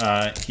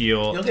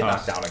 He'll You'll get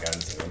toss. knocked out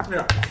again soon.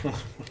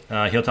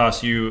 Yeah, He'll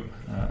toss you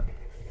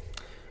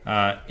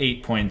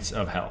 8 points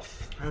of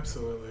health.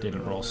 absolutely.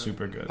 Didn't roll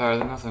super good. Better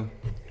than nothing.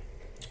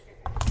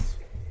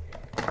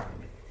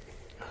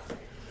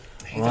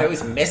 I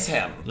always miss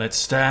him. Let's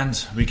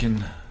stand. We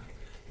can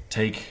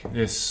take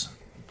this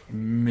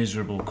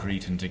miserable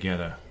Cretan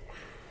together.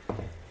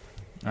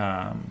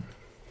 As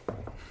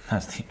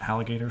the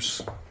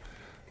alligators.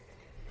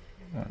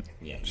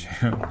 Yeah,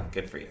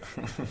 good for you.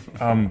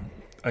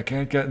 I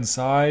can't get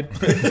inside.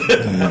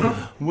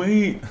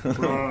 Wait.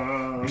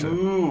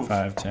 Move.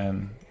 5,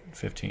 10,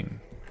 15,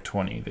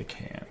 20. They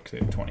can. Because they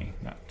have 20,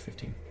 not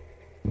 15.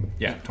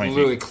 Yeah, 20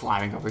 Literally feet.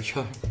 climbing over each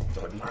other.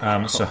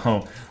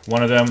 So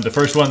one of them, the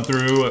first one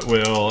through,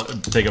 will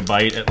take a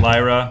bite at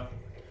Lyra.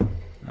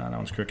 That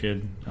one's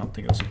crooked. I don't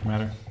think it'll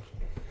matter.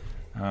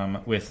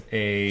 With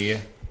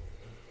a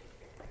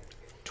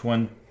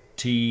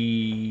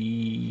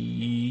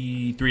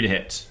 23 to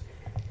hit.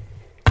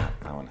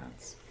 That one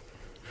hits.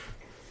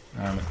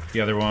 The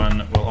other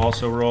one will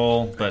also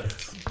roll, but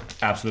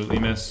absolutely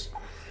miss.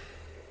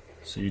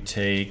 So you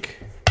take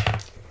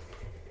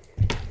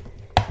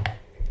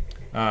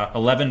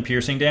 11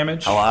 piercing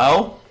damage.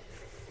 Hello?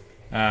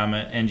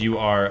 And you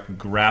are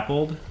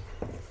grappled.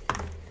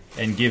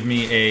 And give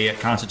me a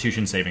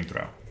Constitution saving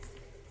throw.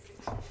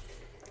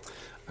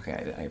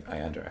 Okay,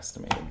 I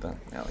underestimated the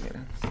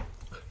alligator.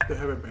 They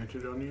have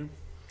advantage on you.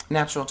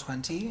 Natural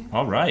 20.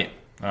 All right.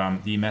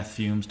 The meth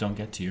fumes don't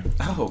get to you.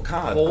 Oh,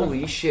 God.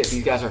 Holy shit,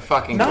 these guys are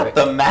fucking Not great.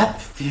 the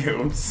meth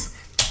fumes.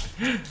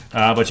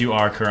 But you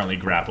are currently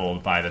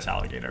grappled by this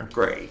alligator.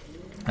 Great.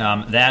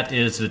 That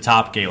is the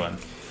top Galen.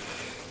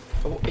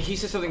 He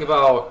said something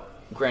about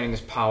granting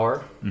us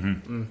power.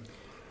 Mm-hmm.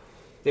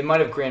 They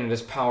might have granted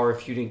us power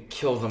if you didn't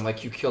kill them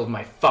like you killed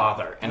my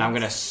father. And I'm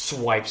gonna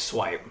swipe.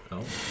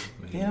 Oh,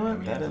 You know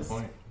what? That is...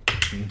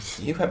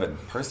 You have a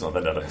personal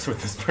vendetta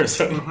with this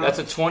person. That's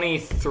a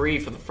 23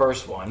 for the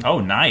first one. Oh,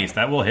 nice.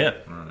 That will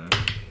hit.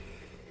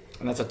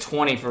 And that's a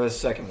 20 for the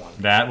second one.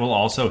 That will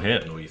also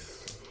hit.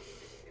 Nice.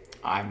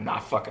 I'm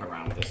not fucking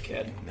around with this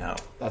kid. No.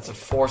 That's a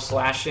 4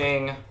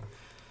 slashing,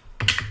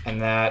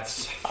 and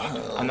that's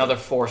another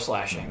 4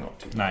 slashing.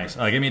 Nice.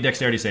 Give me a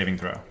dexterity saving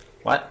throw.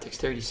 What?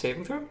 Dexterity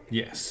saving throw?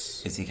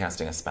 Yes. Is he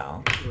casting a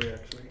spell?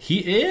 He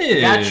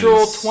is.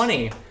 Natural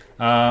 20.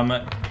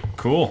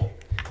 Cool.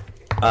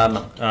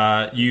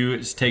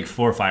 You take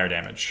 4 fire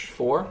damage.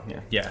 4? Yeah.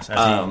 Yes,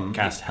 as he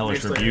cast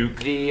Hellish Rebuke.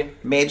 The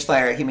Mage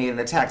Slayer, he made an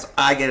attack, so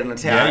I get an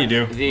attack. Yeah, you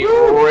do. the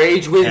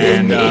rage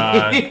within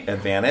And me.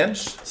 Advantage,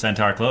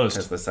 Centaur because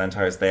closed. the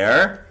centaur's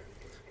there.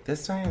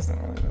 This die isn't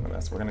really doing the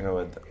best. We're gonna go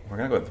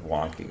with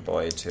Wonky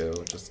Boy too,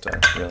 just to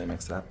really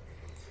mix it up.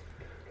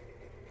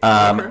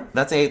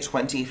 That's a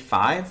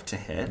 25 to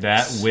hit.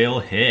 That will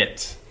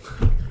hit.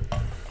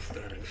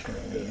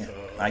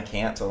 I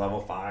can't to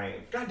level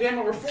 5. God damn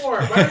it, we're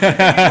 4. Why did you give me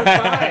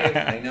 5?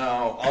 I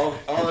know.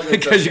 All of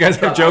Because you guys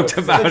have joked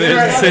about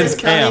it since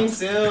coming camp.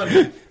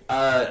 soon.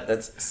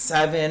 That's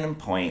 7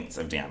 points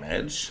of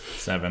damage.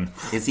 7.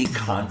 Is he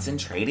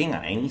concentrating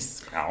on any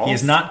spells? He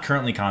is not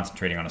currently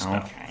concentrating on a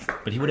spell. Okay.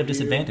 But he would have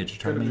disadvantage to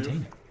try to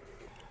maintain it.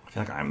 I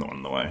feel like I'm the one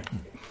in the way.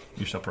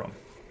 You're still prone.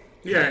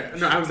 Yeah,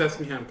 no, I was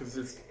asking him because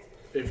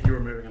if you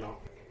were moving at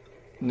all.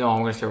 No,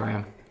 I'm going to stay where I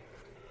am.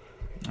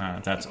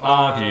 That's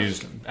all. He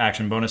used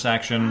action, bonus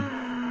action.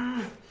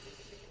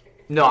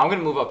 No, I'm going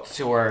to move up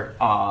to where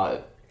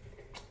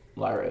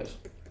Lyra is.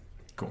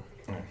 Cool.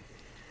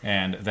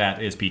 And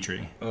that is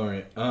Petrie.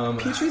 Alright,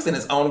 Petrie's in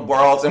his own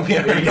world, and we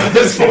already got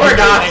this poor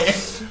guy.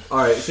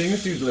 alright, seeing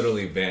as dude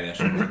literally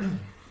vanished.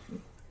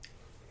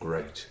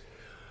 Great.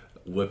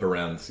 Whip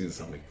around and see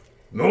something.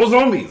 No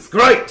zombies!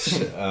 Great!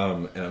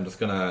 And I'm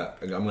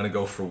gonna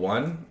go for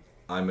 1.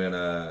 I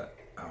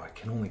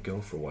can only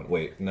go for 1.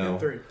 Wait, no. Yeah,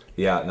 3.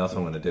 Yeah, that's what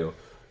I'm gonna do.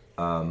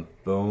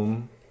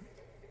 Boom.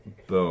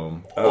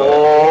 Boom.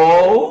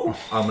 Oh!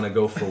 I'm gonna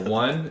go for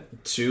 1,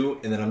 2,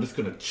 and then I'm just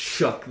gonna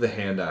chuck the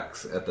hand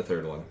axe at the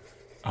third one.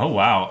 Oh,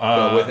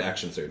 wow. With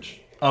action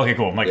surge. Okay,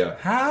 cool. I'm like, Yeah.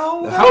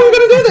 how? How are we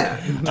gonna do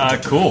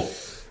that? Cool.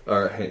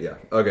 Alright, yeah.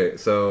 Okay,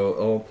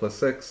 so plus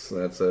 6,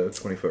 that's a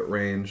 20-foot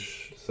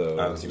range. So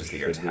Oh, so you just get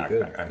your should be attack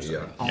good. back, actually.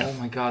 Yeah. Oh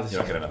my god, this You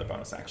is don't get another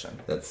bonus action.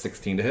 That's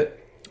 16 to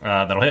hit.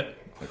 That'll hit.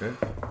 Okay.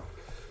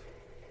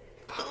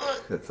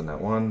 That's a net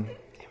 1. Damn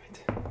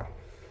it.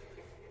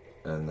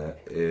 And that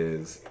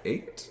is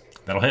 8.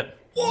 That'll hit.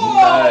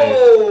 Nice.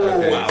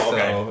 Okay, Wow, so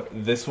okay.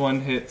 this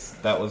one hits.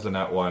 That was a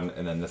nat 1,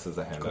 and then this is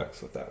a hand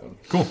axe with that one.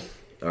 Cool.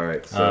 All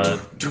right, so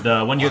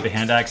The one you hit the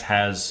hand axe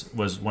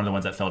was one of the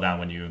ones that fell down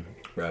when you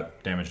rad.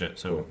 damaged it,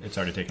 so it's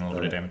already taken a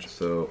little bit of damage.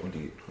 So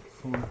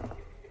 1d4.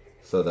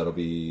 So that'll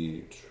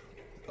be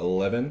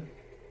 11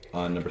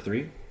 on number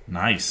 3,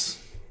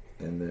 Nice.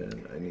 and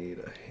then I need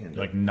a hand. You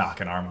like knock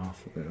an arm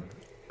off. Yeah.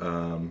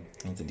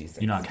 That's a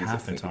D6. You knock D6,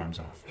 half its thank you. arms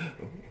off.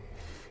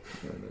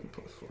 And then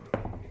plus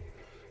 4,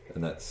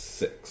 and that's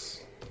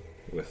 6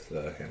 with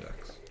the hand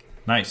axe.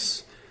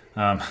 Nice.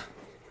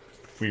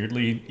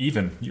 Weirdly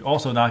even. You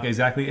also knock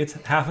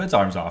half its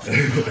arms off.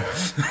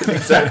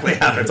 Exactly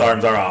half its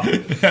arms are off.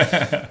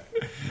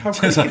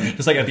 just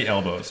like at the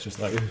elbows. Just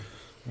like,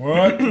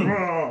 what?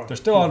 They're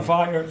still on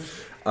fire.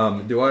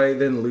 Do I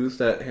then lose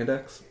that hand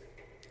axe?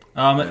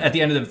 At the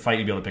end of the fight,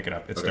 you'll be able to pick it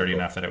up. It's Okay, sturdy cool.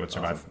 enough that it would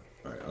survive. Awesome.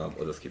 All right,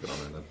 I'll just keep it on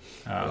there then.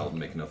 But I'll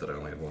make note that I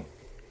only have 1.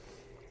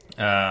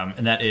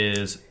 And that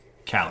is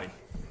Callie.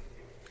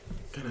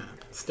 Gonna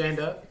stand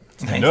up.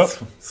 Stand up.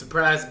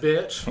 Surprise,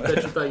 bitch.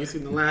 Bet you thought you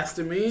seen the last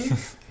of me.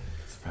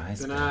 Surprise.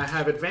 Then I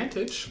have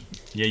advantage.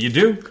 Yeah, you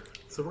do.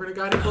 So we're gonna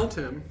guiding bolt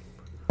him.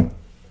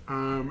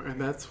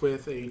 And that's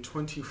with a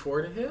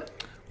 24 to hit.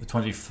 With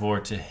 24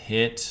 to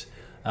hit.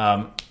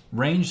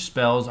 Ranged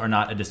spells are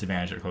not a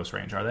disadvantage at close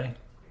range, are they?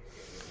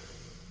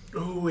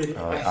 Oh, it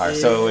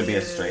so it would be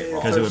a straight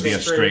roll. Because it would be a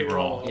straight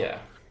roll. Yeah.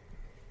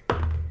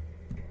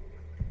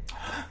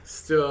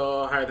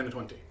 Still higher than a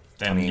 20.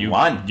 Then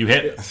 21. you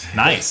hit.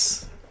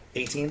 Nice.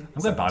 18.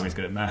 I'm glad Bobby's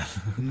good at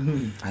math.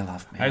 I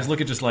love I math. just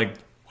look at just like,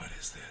 what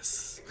is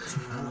this?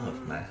 I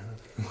love math.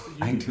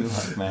 I do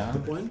love math.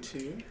 1,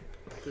 2,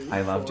 3,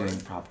 I love 4, doing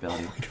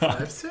probability.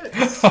 5,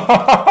 6.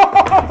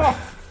 That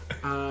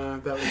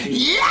would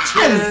be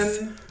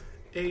 10,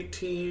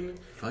 18,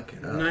 Fuck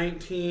it up.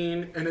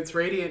 19, and it's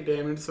radiant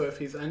damage, so if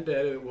he's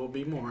undead, it will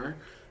be more.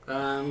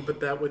 But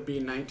that would be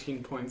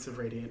 19 points of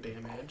radiant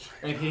damage.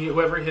 And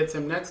whoever hits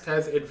him next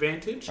has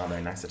advantage On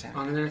their next attack.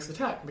 on the next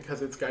attack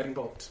because it's guiding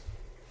bolt.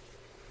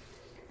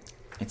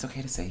 It's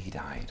okay to say he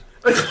died.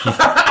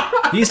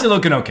 He's still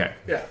looking okay.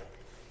 Yeah.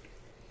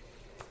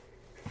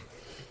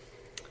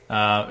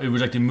 Would you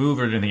like to move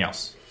or anything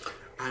else?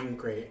 I'm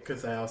great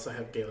because I also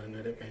have Galen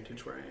at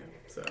advantage where I am.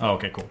 So. Oh,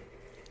 okay, cool.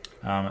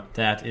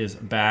 That is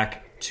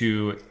back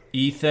to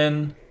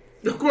Ethan.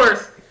 Of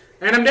course.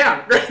 And I'm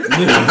down.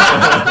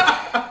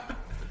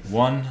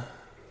 One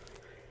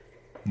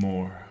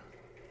more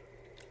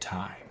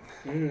time.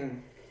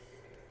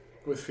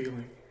 With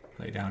feeling.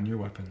 Lay down your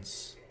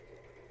weapons.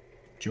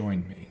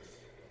 Join me.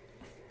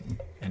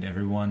 And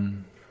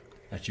everyone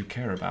that you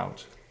care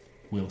about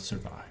will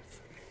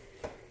survive.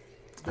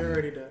 They're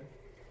already dead.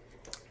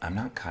 I'm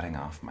not cutting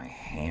off my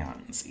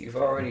hands. You've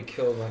already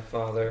killed my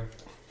father.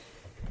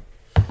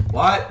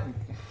 What?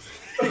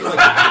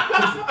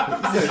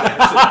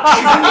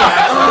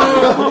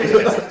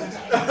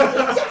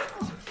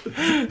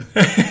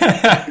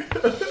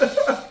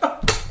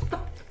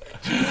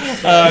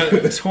 Uh,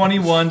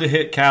 21 to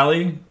hit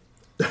Callie.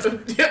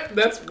 Yeah,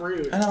 that's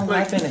rude. An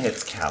 11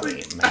 hits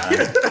Callie,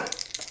 man.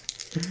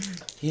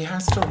 He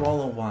has to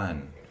roll a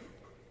 1.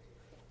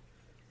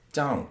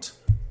 Don't.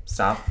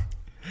 Stop.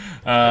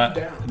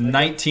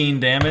 19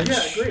 damage.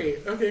 Yeah, great.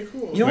 Okay,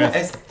 cool. You know what?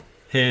 With-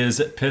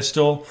 His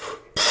pistol.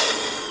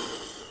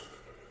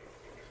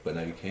 But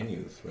now you can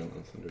use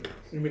Relentless Endurance.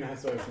 I mean, I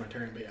still have my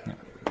turn, but yeah.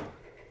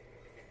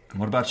 And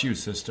what about you,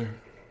 sister?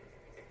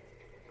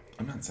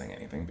 I'm not saying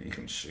anything, but you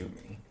can shoot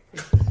me.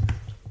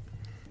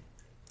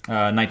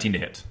 19 to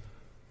hit.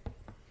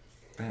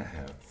 That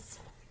hits.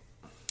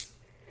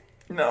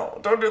 No,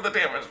 don't do the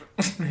damage.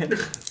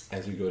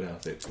 As we go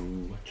down, say,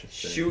 ooh, what you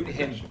say? Shoot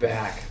him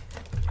back.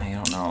 I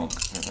don't know.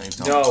 'Cause I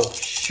don't. No,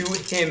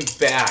 shoot him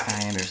back.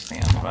 I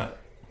understand, but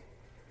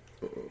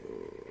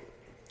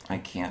I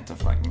can't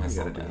deflect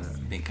missile gotta do this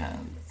that. because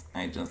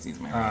I just used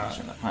my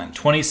reaction to punch.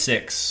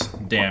 26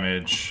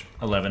 damage,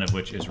 11 of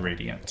which is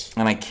radiant.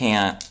 And I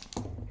can't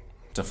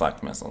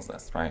deflect missiles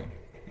this, right?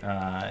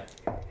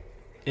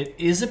 It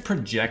is a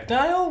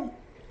projectile?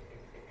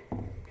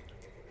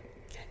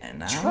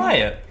 And Try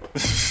it.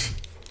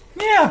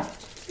 Yeah.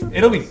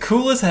 It'll be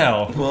cool as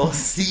hell. We'll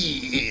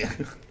see.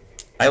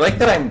 I like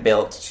that I'm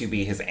built to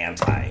be his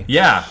anti.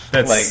 Yeah,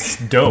 that's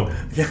dope.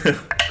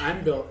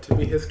 I'm built to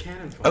be his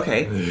cannon fire.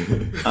 Okay.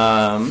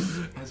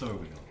 As are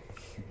we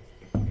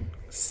all.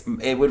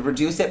 It would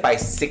reduce it by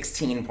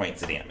 16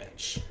 points of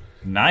damage.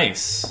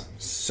 Nice.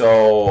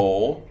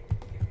 So,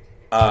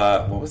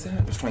 what was it?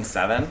 It was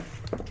 27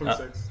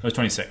 26. It was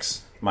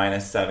 26.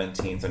 minus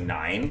 17, so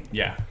 9.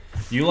 Yeah.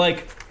 You,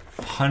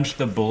 punch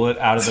the bullet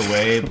out of the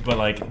way,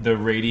 but, the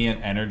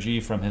radiant energy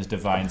from his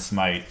divine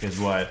smite is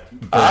what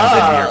burns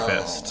into your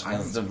fist.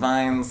 His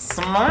divine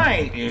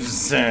smite, you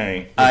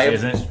say?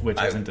 Which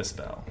isn't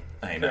dispel.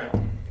 I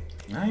know.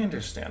 I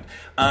understand.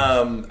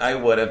 I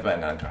would have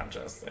been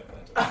unconscious.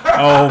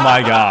 Oh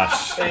my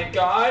gosh. Thank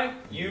God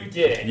you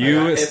did it.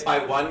 You Hit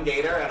by one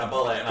gator and a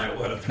bullet, and I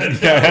would have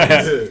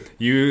been.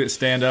 you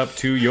stand up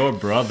to your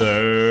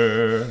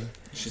brother.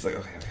 She's like,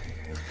 okay.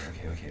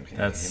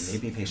 That's-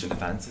 Maybe patient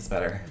defense is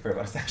better for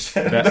both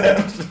action.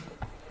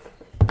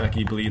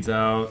 Becky bleeds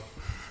out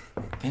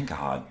Thank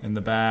God. in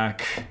the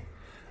back.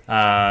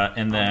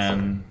 And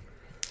then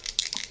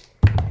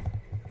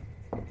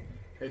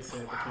I'd say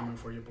they're coming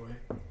for you, boy.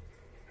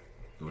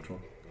 Which one?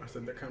 I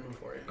said they're coming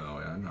for you. Oh,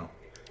 yeah, I know.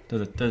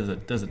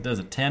 does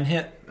a 10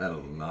 hit?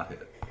 That'll not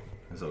hit.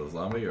 Is it the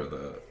zombie or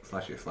the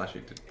slashy?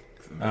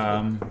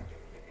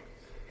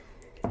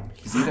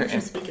 He's either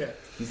Just speak it.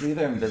 he's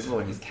either invisible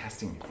or he's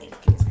casting blink.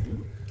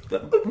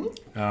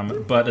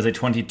 But does a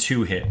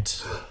 22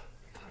 hit?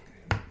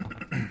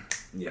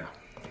 Yeah.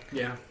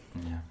 Yeah.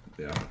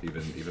 Yeah,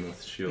 even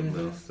with shield,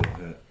 that'll still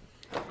hit.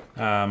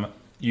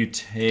 You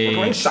We're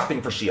going take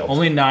shopping for shields.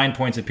 only 9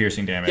 points of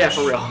piercing damage. Yeah,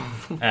 for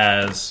real.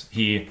 As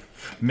he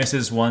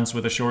misses once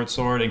with a short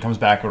sword and comes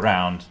back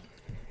around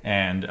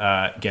and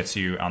gets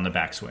you on the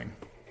backswing.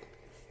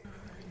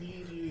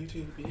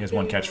 He has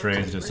one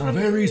catchphrase. He does, "Son of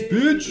Ares,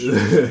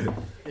 bitch!"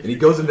 And he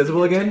goes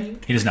invisible again?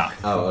 He does not.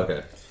 Oh,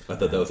 okay. I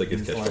thought that was like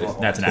his catchphrase.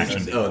 That's an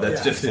action. Oh,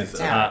 that's just his.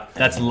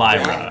 That's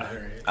Lyra.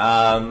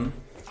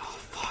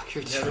 Fuck,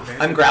 you're too.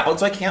 I'm grappled,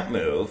 so I can't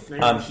move.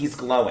 He's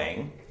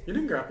glowing. You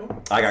didn't grapple.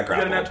 I got You got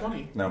grappled. a nat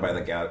 20. No, by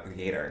the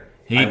gator.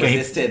 He- I he-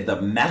 resisted the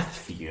meth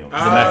fumes.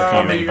 meth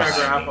Oh, fume you got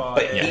behind me. grapple.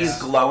 But yeah. he's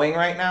glowing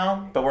right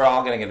now, but we're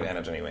all getting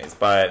advantage anyways.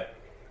 But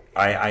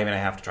I'm going to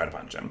have to try to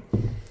punch him.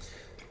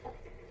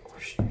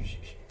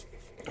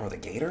 Or the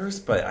gators,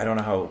 but I don't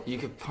know how... You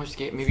could punch the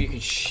gate. Maybe you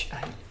could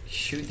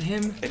shoot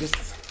him. I just...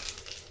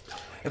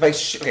 If I...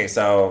 Okay,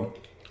 so...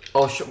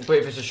 Oh, but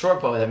if it's a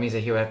short bow, that means that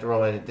he would have to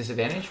roll at a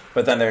disadvantage.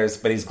 But then there's...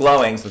 But he's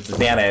glowing, so it's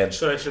advantage.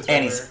 So it's just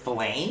and better. he's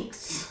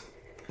flanked.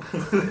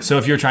 So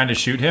if you're trying to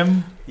shoot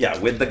him, Yeah,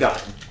 with the gun.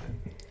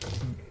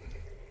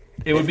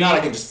 it would If be not, I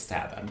can just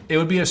stab him. it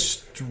would be a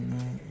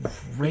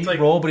straight like-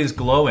 roll, but he's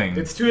glowing.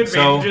 It's 2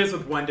 advantages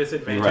with 1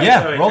 disadvantage. Right.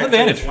 Yeah, so it roll technically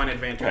advantage. is 1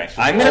 advantage. Okay,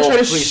 I'm going to try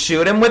to please.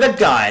 shoot him with a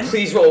gun.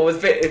 Please roll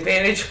with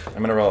advantage. I'm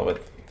going to roll it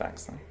with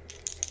Dex, then.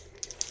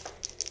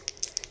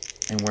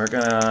 And we're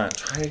going to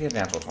try to get a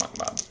natural 20,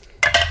 Bob.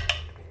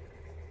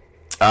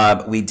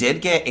 We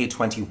did get a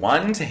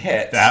 21 to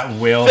hit. That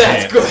will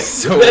That's hit. good.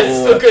 So- That's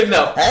still good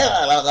enough.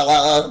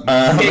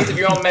 Taste of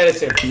your own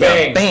medicine. Yeah,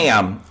 Bang.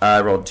 bam!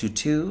 I rolled 2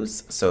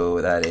 2s,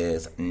 so that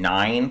is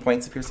 9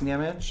 points of piercing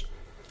damage.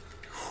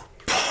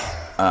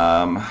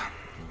 Bonus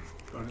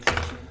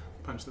action.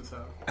 Punch this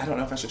out. I don't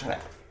know if I should try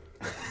that.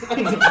 You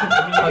get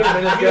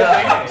advantage.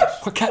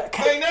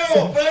 I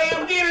know, but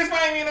I'm gators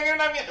find me. They're gonna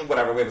knock me.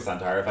 Whatever. We have a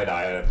centaur. If I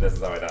die, this is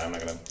how I die.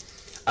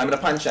 I'm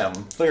gonna punch him.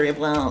 Flurry of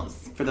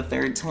blows for the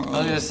 3rd time. I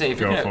was gonna say, if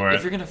Go for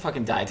it. you're gonna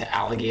fucking die to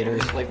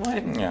alligators, like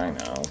what? Yeah, I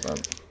know,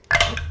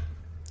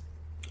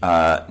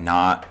 but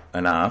not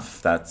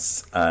enough.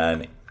 That's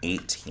an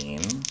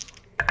 18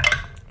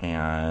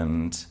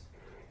 and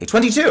a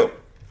 22.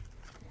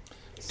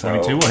 So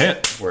 22 will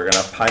hit. We're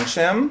gonna punch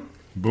him,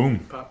 Boom.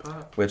 Pop,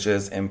 pop. which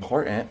is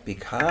important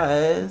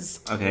because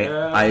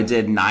Yeah. I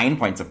did 9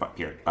 points of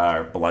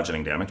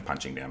bludgeoning damage,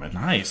 punching damage.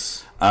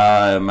 Nice.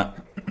 But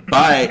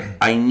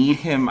I need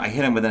him. I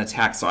hit him with an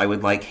attack, so I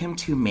would like him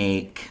to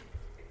make.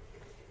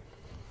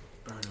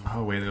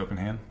 Oh, way the open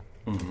hand.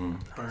 Burn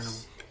 'em.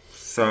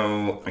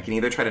 So I can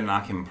either try to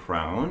knock him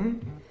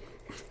prone.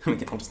 I'll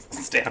just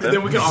stab And then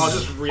him. we can all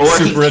just Or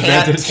Super he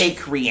can't advantage.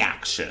 take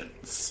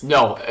reactions.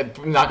 No,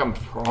 knock him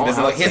prone.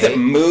 He hasn't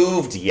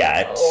moved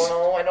yet. Oh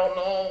no, I don't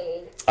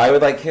know. I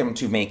would like him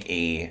to make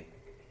a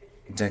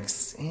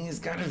He's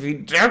gotta be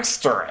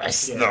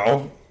dexterous, Yeah.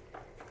 though.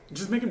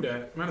 Just make him do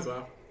it. Might as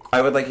well.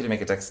 I would like you to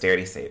make a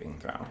dexterity saving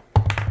throw.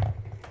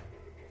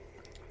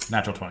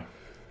 Natural 20.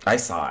 I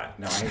saw it.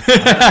 No,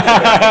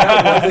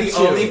 that was the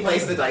only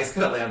place the dice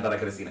could have landed that I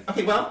could have seen it.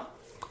 Okay, well,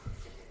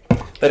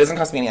 that doesn't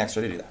cost me any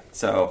extra to do that.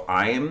 So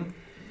I am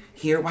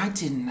here. Why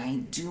didn't I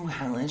do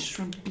Hellish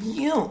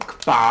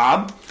Rebuke,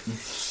 Bob?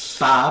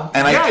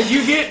 And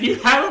You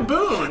have a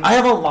boon. I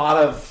have a lot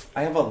of.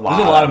 There's a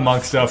lot of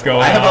monk stuff going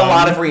on. I have a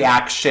lot of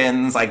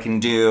reactions I can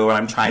do, and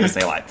I'm trying to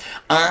stay alive.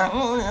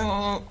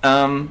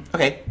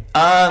 Okay.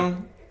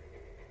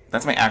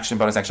 That's my action.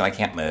 Bonus action. I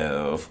can't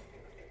move,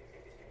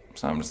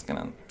 so I'm just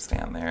gonna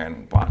stand there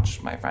and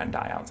watch my friend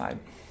die outside.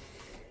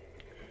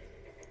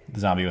 The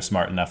zombie was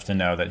smart enough to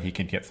know that he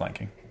could get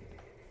flanking.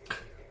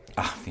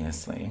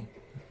 Obviously.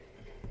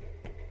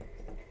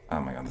 Oh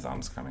my god, the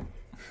zombie's coming.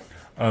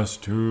 Us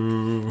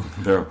too.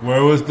 They're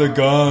Where was the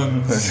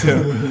guns?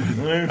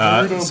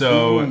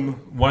 So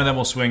one of them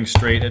will swing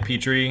straight at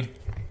Petrie.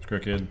 It's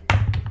crooked.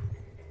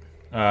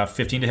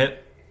 15 to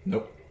hit.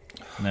 Nope.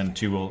 And then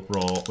 2 will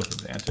roll with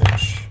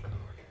advantage.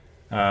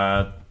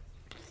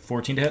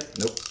 14 to hit.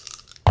 Nope.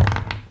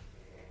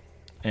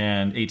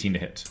 And 18 to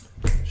hit.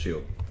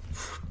 Shield.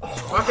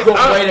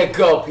 Way to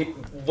go,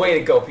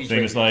 Petrie. So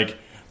he just like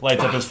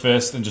lights up his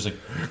fist and just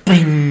like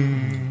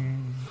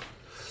bing.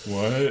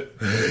 What?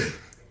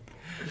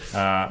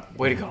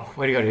 Way to go,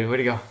 dude. Way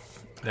to go.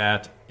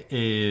 That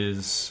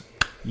is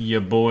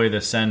your boy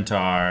the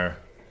centaur.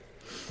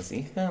 Is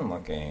Ethan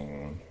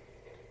looking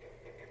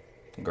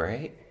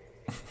great?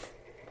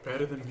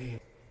 Better than me.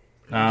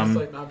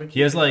 He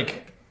has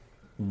like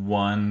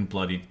 1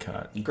 bloodied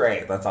cut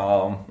Great, that's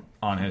all.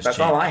 on his That's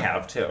cheek. all I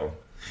have too.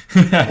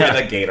 With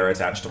a gator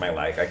attached to my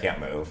leg, I can't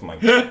move. I'm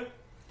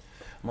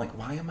like,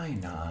 why am I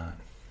not?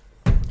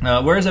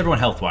 Where is everyone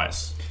health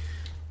wise?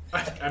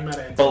 I'm not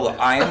answering. Well, Yet.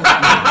 I'm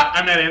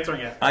I'm not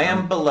answering yet. I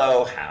am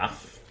below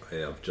half. I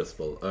have just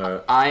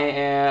below. I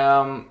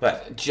am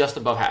But just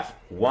above half.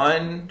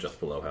 one Just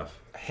below half.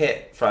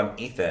 hit from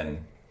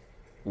Ethan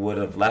would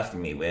have left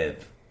me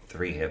with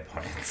 3 hit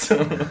points.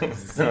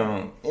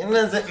 So it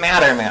doesn't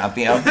matter,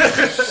 Matthew.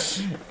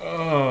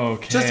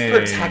 Okay. Just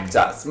protect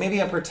us. Maybe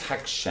a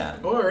protection.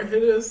 Or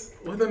hit us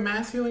with a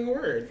mass healing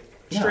word.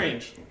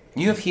 Strange.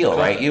 You have heal,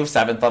 right? You have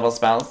 7th level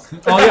spells.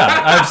 Oh yeah,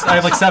 I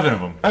have like 7 of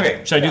them.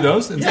 Okay. Should I do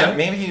those Yeah, instead?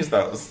 maybe use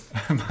those.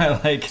 My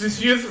like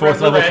Just use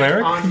 4th level resurrect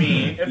cleric. on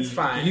me. It's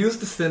fine. Use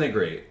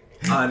disintegrate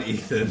on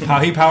Ethan. How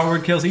he power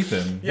word kills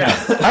Ethan. Yeah.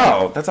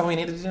 Oh, that's all we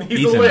needed to do. He's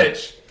Ethan a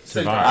witch.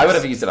 survives. I would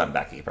have used it on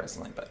Becky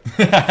personally, but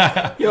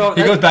Yo,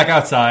 He goes back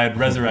outside,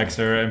 resurrects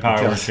her, and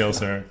power word kills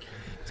her.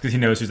 It's because he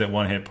knows she's at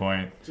 1 hit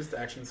point. Just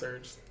action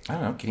surge. I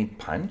don't know. Can he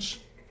punch?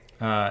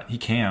 He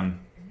can,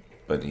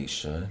 But he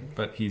should.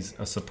 but he's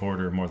a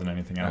supporter more than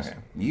anything else. Okay.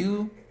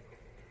 You.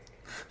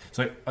 It's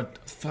like,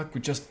 fuck,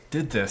 we just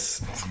did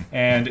this.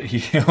 And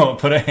he'll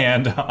put a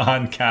hand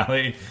on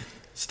Callie.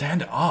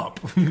 Stand up.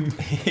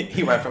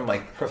 He went from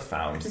like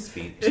profound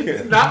speech.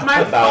 It's not my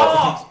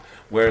about fault.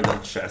 where the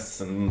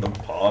chest and the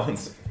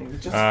paws.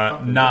 Just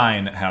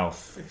 9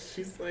 health.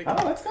 She's like, Oh,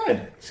 that's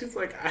good.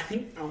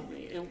 I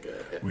only am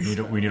good. at We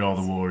stuff. need all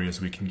the warriors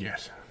we can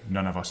get.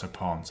 None of us are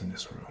pawns in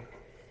this room.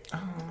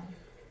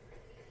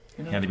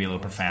 He had to be a little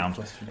profound.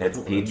 It's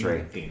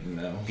Petrie.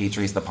 No.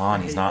 Petrie's the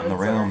pawn. He's not in the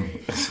room.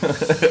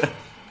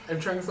 I'm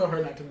trying so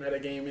hard not to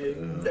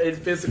metagame. It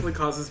physically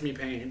causes me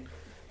pain.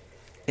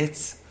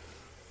 It's.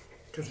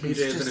 Because He's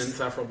BJ is just- an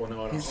insufferable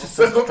know-it-all. He's just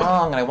so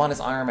strong, and I want his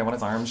arm. I want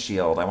his arm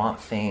shield. I want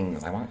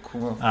things. I want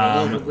cool things.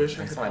 I wish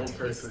I just could want hold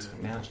to taste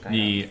person. magic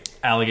The items.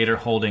 alligator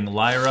holding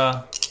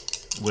Lyra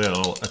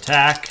will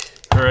attack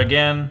her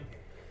again.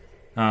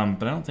 But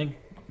I don't think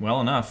well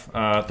enough.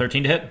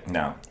 13 to hit.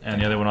 No. And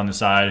the other one on the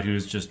side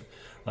who's just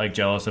like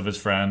jealous of his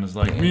friend is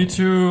like, me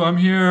too, I'm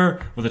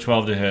here, with a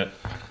 12 to hit.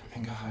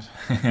 Thank God.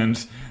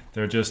 And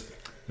they're just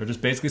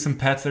basically some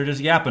pets. They're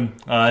just yapping.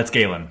 It's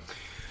Galen.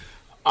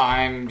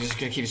 I'm just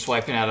gonna keep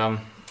swiping at him.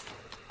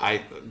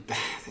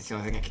 That's the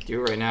only thing I can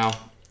do right now.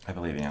 I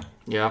believe you.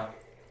 Yeah.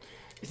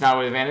 It's not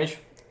with advantage,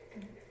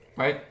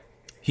 right?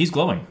 He's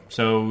glowing,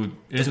 so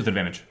it is with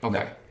advantage.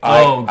 Okay.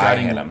 I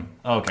guiding- hit him.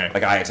 Okay,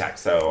 Like I attacked,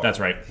 so that's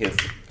right. his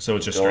So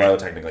it's just glow straight.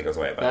 technically goes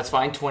away. But That's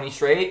fine. 20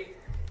 straight.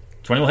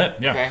 20 will hit,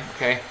 yeah.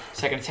 Okay.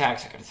 Second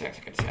attack.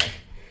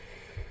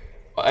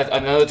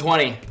 Another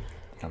 20.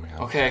 oh my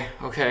God.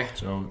 Okay.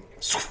 So,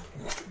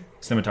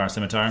 scimitar.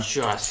 Just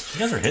You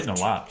guys are hitting a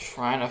lot.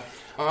 trying to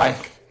I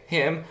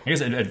him. I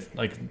guess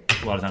like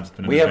a lot of times it's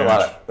been an We have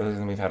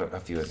advantage. we've had a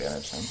few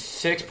advantages.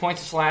 6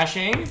 points of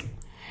slashing.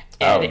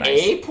 Oh, And nice.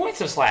 8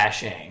 points of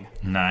slashing.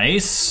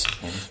 Nice.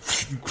 Now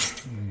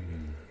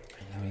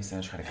he's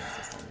gonna try to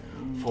cast this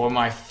one. For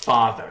my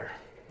father.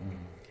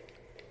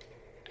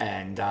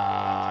 And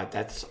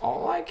that's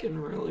all I can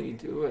really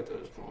do at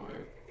this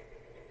point.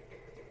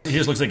 He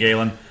just looks at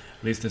Galen.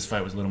 At least this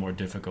fight was a little more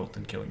difficult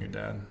than killing your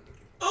dad.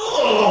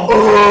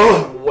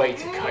 Wait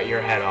to cut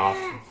your head off.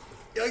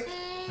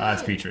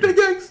 That's Petrie.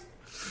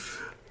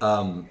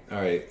 All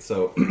right,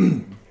 so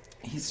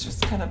He's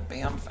just gonna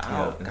bamf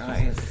out,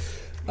 guys.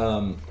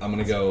 I'm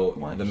gonna go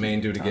What the main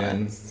dude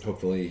again. does.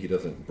 Hopefully he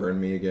doesn't burn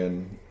me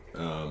again.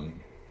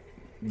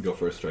 Go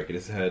for a strike at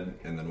his head,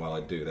 and then while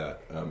I do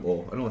that,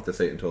 well, I don't have to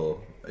say it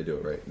until I do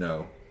it right.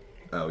 No.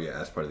 Oh yeah,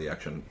 as part of the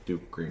action, do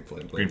green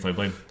flame blade. Green Flame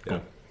Blade. Cool.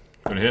 Yeah.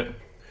 Go to hit.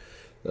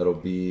 That'll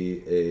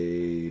be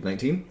a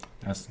 19.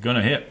 That's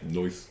gonna hit.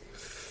 Nice.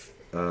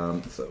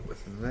 So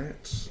with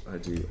that, I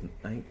do an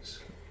 8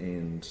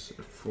 and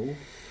a full.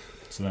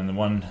 So then the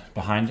one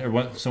behind, or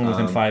what? Someone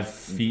within 5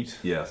 feet.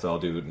 Yeah, so I'll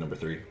do number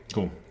 3.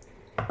 Cool.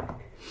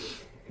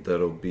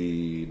 That'll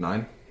be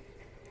 9.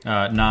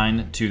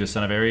 9 to the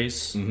Son of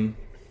Ares. Mm-hmm.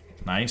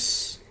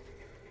 Nice.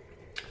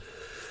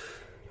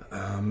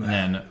 And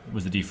then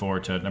was the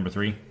D4 to number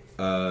 3?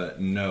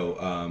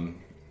 No.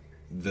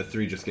 The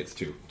 3 just gets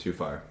 2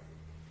 fire.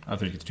 Oh,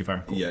 3 gets 2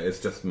 fire. Cool. Yeah, it's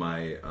just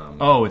my.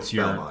 Oh, it's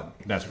your. spell mod.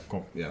 That's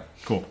cool. Yeah.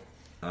 Cool.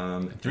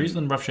 3's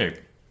in rough shape.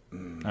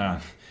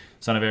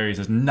 Son of Ares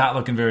is not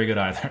looking very good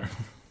either.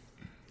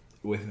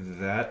 With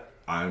that,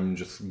 I'm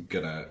just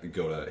gonna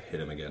go to hit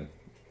him again.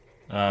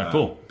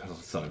 Cool.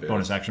 Son of Ares.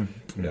 Bonus action.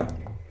 Yeah.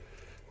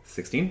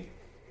 16.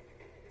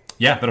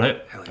 Yeah, that'll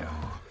hit. Hell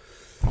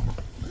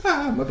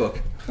yeah. My book.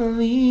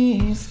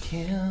 Please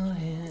kill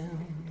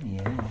him.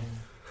 Yeah.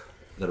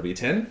 That'll be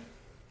 10.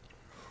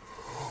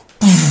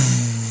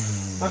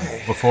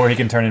 Okay. Before he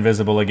can turn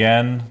invisible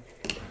again,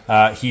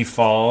 he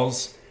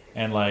falls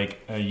and like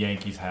a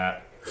Yankees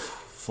hat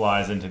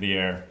flies into the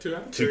air.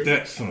 Take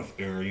that, son of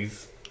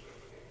Ares.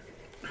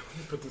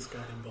 Put this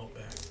goddamn bolt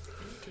back.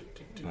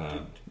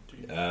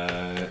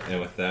 And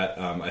with that,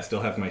 I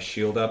still have my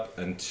shield up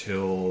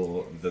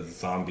until the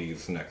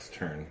zombie's next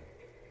turn.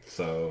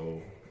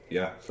 So,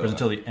 yeah. So Or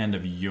until the end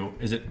of your.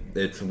 Is it?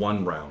 it's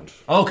 1 round.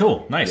 Oh,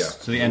 cool. Nice. Yeah.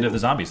 So the end of the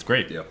zombies.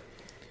 Great. Yep.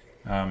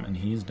 And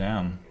he's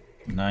down.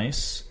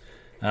 Nice.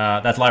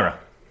 That's Lyra.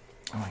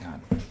 Oh my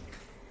god.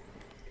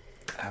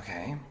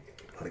 Okay.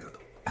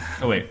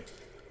 Oh wait.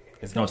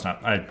 No, it's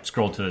not. I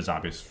scrolled to the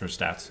zombies for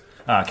stats.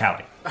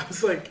 Callie. I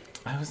was like,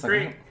 I was like,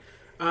 great.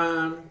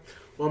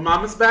 Well,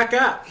 Mama's back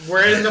up.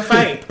 We're in the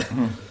fight.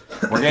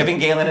 we're giving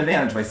Galen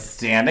advantage by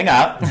standing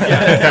up.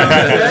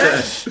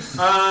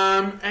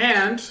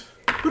 And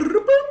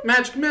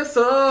magic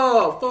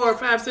missile. 4,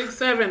 5, 6,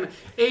 7,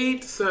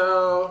 8.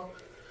 So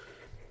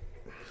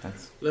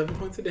That's, 11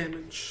 points of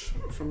damage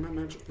from my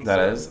magic missile.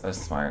 that is a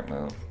smart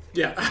move.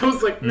 Yeah, I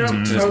was like, no.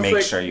 Mm-hmm. Just I was make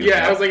like, sure you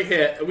Yeah, hit. I was like,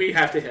 hit. We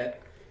have to hit.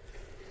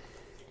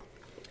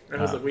 I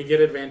was like, we get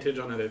advantage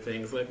on other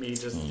things. Let me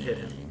just hit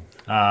him.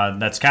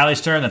 That's Callie's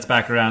turn. That's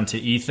back around to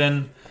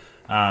Ethan.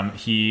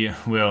 He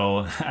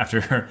will,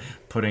 after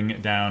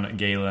putting down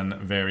Galen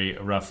very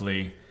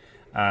roughly,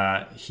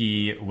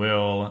 he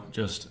will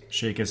just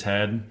shake his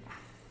head,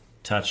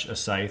 touch a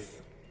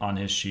scythe on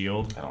his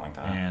shield, I don't like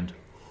that. and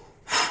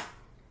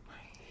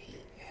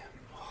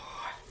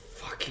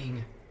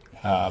Fucking.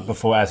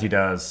 before, as he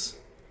does,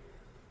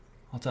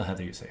 I'll tell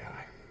Heather you say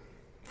hi.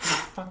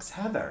 Fuck's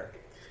Heather.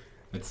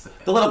 It's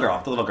The little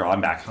girl.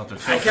 I'm back.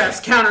 I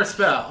cast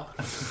counterspell.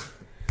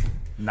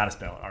 Not a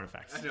spell,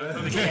 artifacts. I had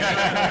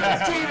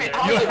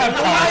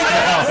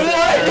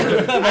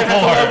to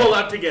level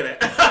up to get it.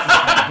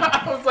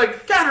 I was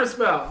like,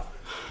 counterspell.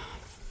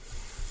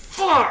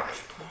 Fuck.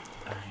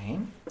 Okay.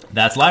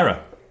 That's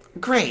Lyra.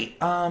 Great.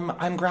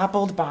 I'm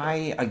grappled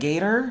by a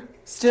gator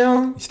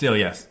still. Still,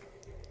 yes.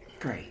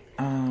 Great.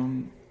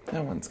 No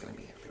one's gonna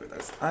be happy with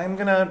this. I'm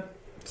gonna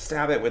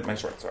stab it with my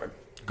short sword.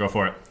 Go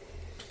for it.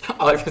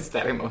 I like the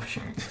static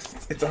motion.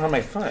 It's on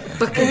my foot.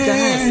 Fucking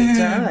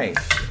die.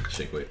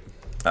 shake weight.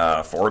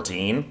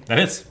 14. That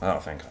hits. Oh,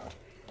 thank God.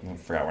 I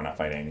forgot we're not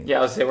fighting Yeah,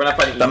 I was saying, we're not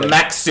fighting the Ethan.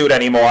 mech suit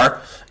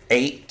anymore.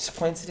 8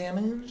 points of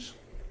damage.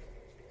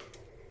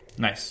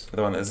 Nice.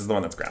 This is the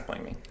one that's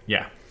grappling me.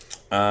 Yeah.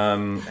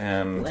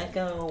 And Let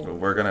go.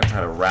 we're gonna try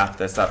to wrap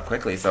this up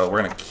quickly. So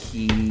we're gonna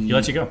keep. He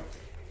lets you go.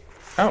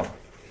 Oh,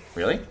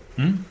 really?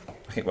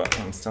 Okay, well,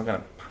 I'm still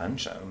gonna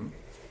punch him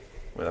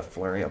with a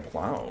flurry of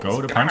blows.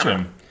 Go to punch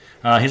him.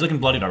 He's looking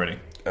bloodied already.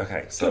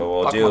 Okay, so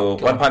we'll Fuck, do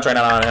fuck, one punch right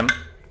now on him.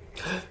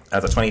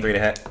 That's a 23 to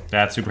hit.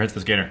 That super hits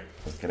this gator.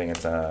 Just kidding,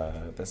 it's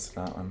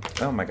that one.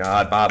 Oh my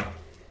God, Bob.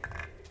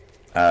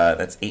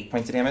 That's 8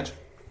 points of damage.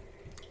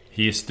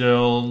 He is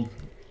still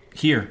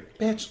here.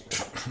 Bitch.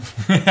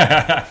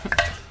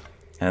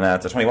 And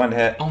that's a 21 to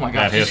hit. Oh my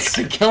god, That hits.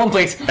 kill him,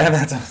 please. And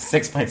that's a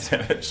 6 points of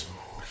damage.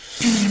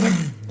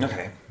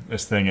 Okay.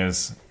 This thing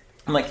is.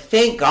 I'm like,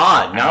 thank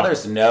God. Now Ow.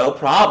 there's no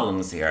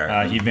problems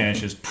here. He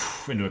vanishes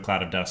into a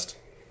cloud of dust.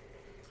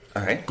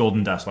 Okay.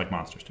 golden dust like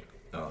monsters do.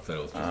 Oh, I thought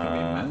it was just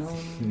gonna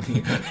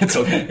be meth. It's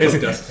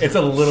it's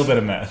a little bit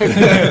of meth.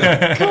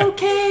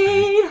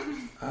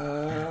 Cocaine.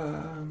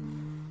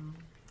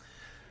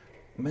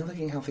 Am I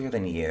looking healthier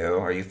than you?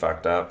 Are you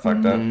fucked up?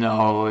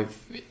 No,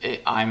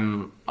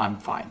 I'm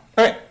fine.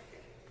 All right.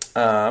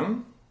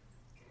 I'm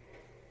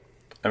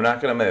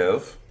not gonna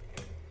move.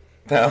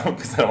 No,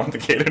 because I don't want the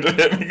gator to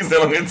hit me because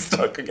then I'll get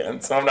stuck again.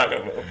 So I'm not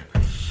gonna move.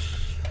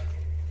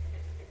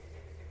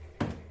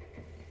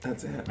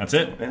 That's it. That's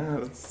it. Yeah,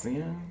 that's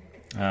I'm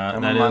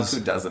That a monk is who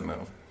doesn't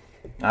move.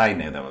 I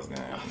knew that was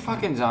gonna happen.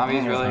 Fucking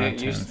zombies, really?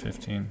 10,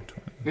 15,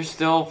 20, You're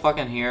still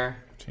fucking here.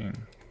 15,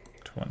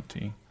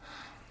 20.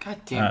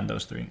 God damn.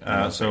 Those three.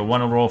 So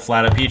one will roll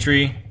flat at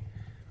Petrie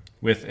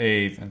with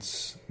a.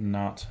 That's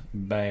not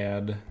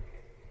bad.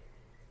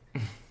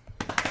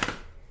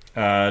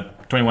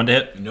 21 to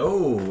hit.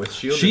 No, with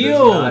shield. it does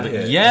Shield! not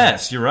hit.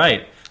 Yes, you're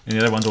right. And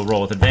the other ones will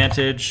roll with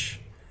advantage.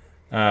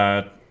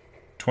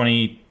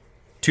 22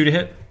 to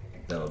hit.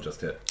 That'll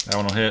just hit. That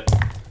one will hit.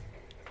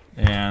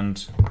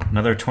 And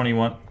another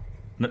 21.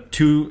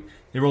 Two.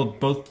 They rolled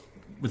both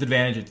with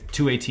advantage at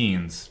 2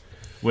 18s,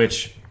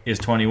 which is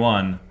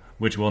 21,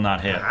 which will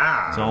not hit.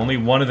 So only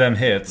one of them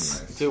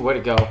hits. Dude, way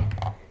to go.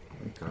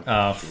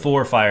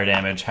 4 fire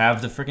damage.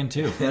 Have the freaking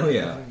 2. Hell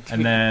yeah.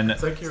 And then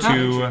like you're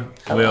 2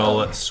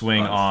 will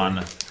swing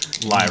on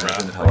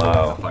Lyra.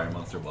 Hello. A fire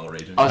monster while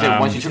raging. I was like,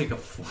 once You you take a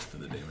fourth of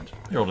the damage.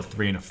 They rolled a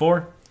 3 and a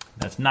 4.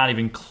 That's not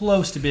even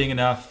close to being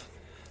enough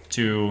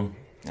to.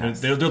 Yes.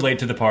 They're late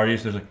to the party,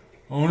 so they're like,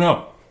 oh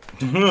no.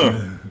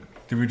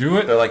 Did we do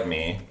it? They're like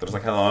me. They're just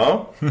like,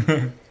 hello?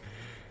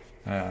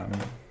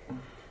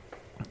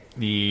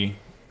 The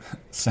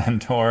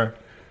centaur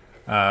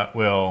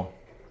will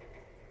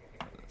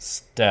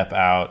step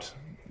out,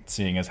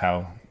 seeing as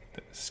how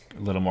it's a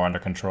little more under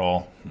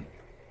control,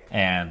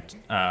 and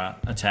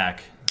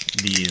attack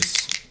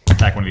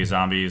one of these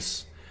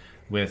zombies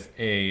with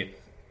a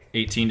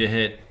 18 to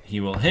hit.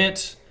 He will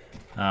hit.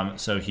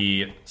 So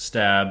he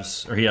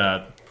stabs, or he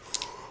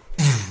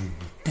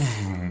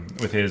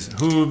with his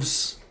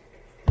hooves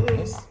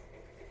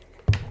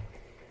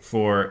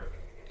for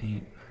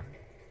 8,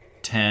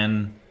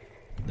 10.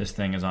 This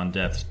thing is on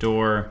death's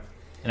door,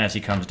 and as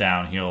he comes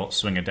down, he'll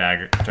swing a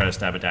dagger, try to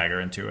stab a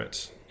dagger into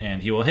it,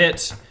 and he will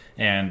hit,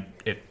 and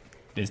it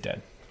is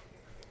dead.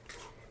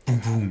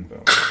 Boom.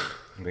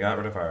 We got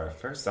rid of our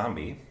first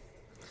zombie.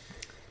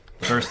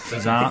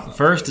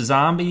 First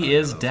zombie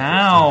is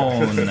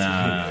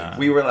down.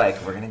 We were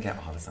like, we're gonna get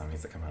all the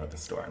zombies that come out of the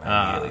store, and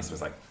I immediately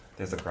was like,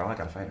 there's a girl, I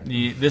gotta fight her.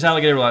 This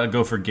alligator will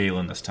go for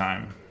Galen this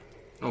time.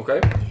 Okay.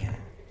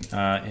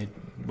 It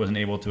wasn't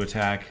able to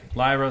attack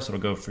Lyra, so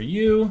it'll go for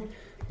you.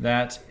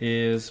 That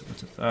is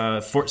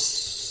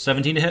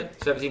 17 to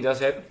hit. 17 does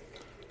hit.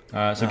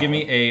 So give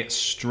me a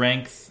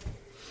strength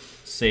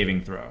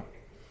saving throw.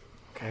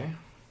 Okay.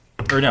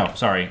 Or no,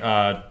 sorry,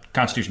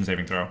 Constitution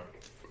saving throw.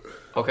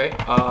 Okay.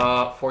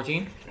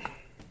 14.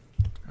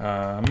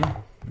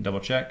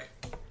 Double check.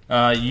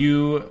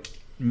 You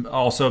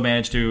also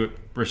managed to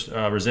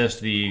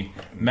resist the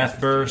meth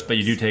burst, but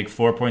you do take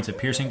 4 points of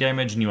piercing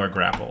damage, and you are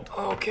grappled.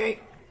 Okay.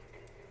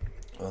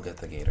 We'll get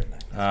the gator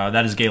next.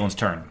 That is Galen's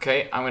turn.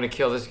 Okay, I'm gonna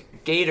kill this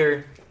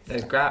gator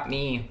that grabbed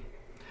me.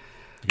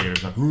 The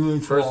gator's like, "Ooh,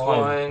 First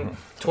one,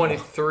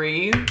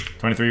 23.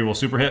 23 will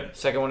super hit.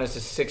 Second one is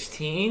a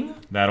 16.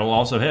 That'll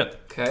also hit.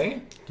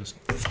 Okay. Just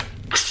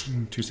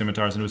 2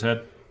 scimitars into his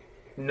head.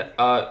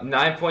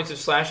 9 points of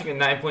slashing and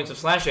 9 points of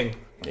slashing.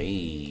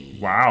 Hey.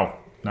 Wow,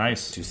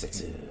 nice. 2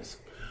 6s.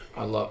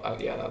 I love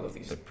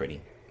these. They're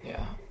pretty.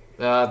 Yeah.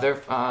 They're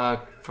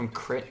from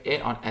Crit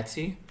It on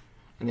Etsy.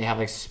 And they have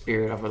like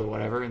Spirit of the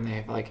whatever, and they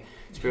have like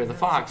Spirit of the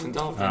Fox and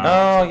Dolphin.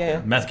 Oh,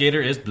 yeah. Meth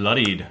Gator is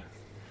bloodied.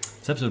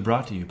 This episode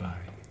brought to you by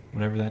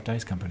whatever that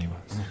dice company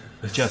was.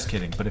 Just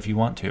kidding, but if you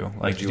want to,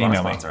 like, Do you just want to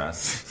email me. Sponsor us.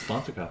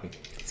 Sponsor copy.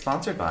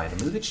 Sponsored by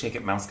the Move It, Shake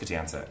It, Mouse Could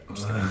Dance It. I'm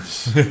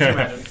just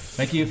kidding.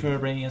 Thank you for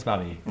bringing us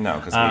Bobby. No,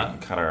 because we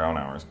cut our own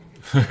hours.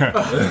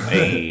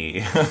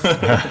 Hey.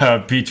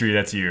 Petrie,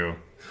 that's you.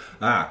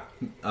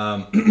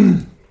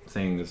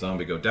 Saying the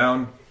zombie go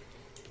down.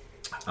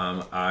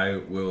 I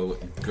will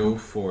go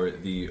for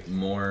the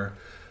more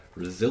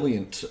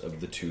resilient of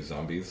the 2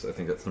 zombies. I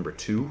think that's number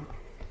 2.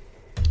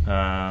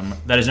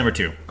 That is number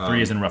 2.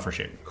 3 is in rougher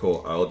shape.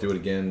 Cool. I'll do it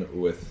again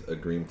with a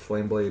green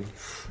flame blade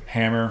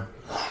Hammer.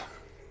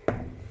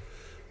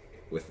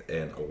 with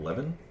an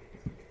 11.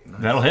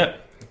 Nice. That'll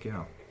hit. Heck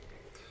yeah.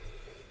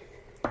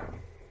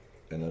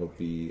 And that'll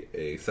be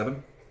a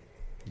 7.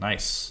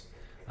 Nice.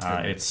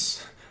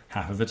 It's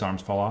half of its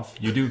arms fall off.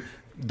 You do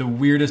the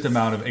weirdest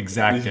amount of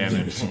exact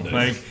damage.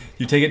 Like,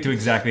 you take it to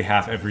exactly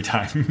half every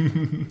time.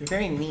 You're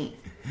very neat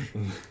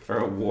for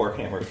a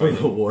warhammer For fight.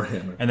 the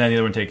warhammer. And then the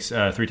other one takes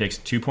 3 takes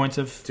 2 points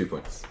of 2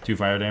 points. 2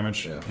 fire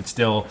damage. Yeah. It's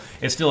still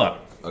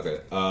up.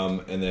 Okay.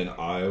 And then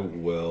I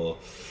will.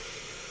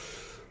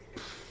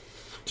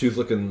 2's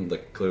looking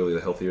like clearly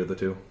the healthier of the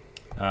 2.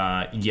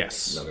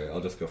 Yes. Okay,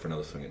 I'll just go for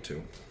another swing at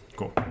 2.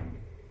 Cool.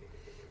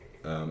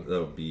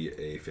 That'll be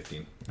a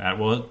 15. That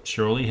will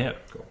surely hit.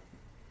 Cool.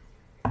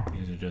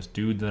 These are just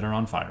dudes that are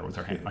on fire with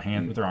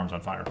their arms on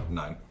fire.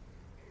 9.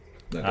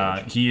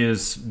 He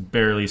is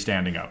barely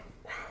standing up.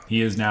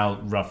 He is now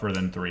rougher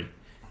than 3.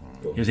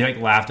 Because he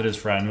laughed at his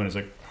friend when it's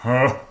like,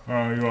 "Huh,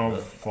 you on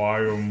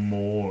fire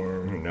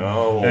more?"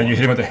 No. And you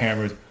hit him with the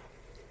hammer.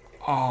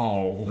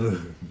 Oh.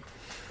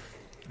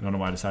 I don't know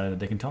why I decided that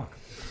they can talk.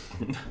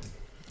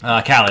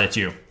 Callie, it's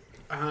you.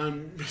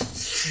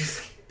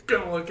 She's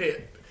gonna look at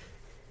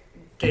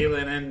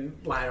Galen and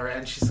Lyra,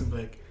 and she's gonna be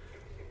like,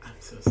 "I'm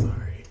so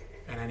sorry,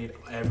 and I need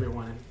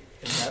everyone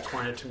in that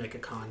corner to make a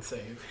con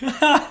save."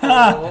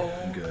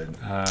 Good.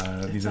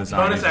 These are the Bonus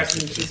zombies.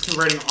 action, she's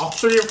converting all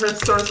 3 of her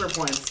sorcerer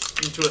points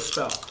into a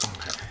spell.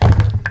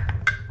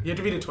 You have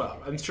to beat a 12.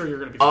 I'm sure you're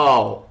gonna be.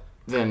 Oh,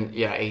 then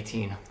yeah,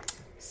 18.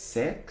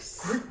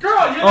 6.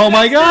 Girl, you're Oh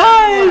my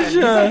gosh! It's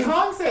a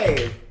con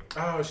save.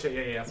 Oh shit!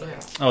 Yeah. Sorry.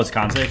 Oh, it's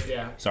con save?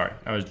 Yeah. Sorry,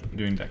 I was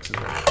doing dex as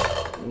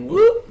well.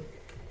 Whoop.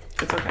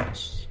 It's okay.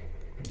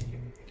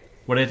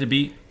 What did it have to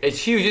beat? It's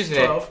huge, isn't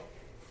it? 12.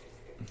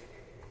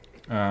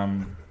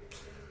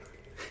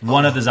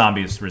 One of the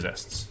zombies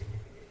resists.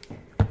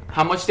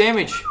 How much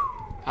damage?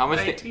 How much?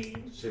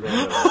 19. She rolled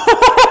it.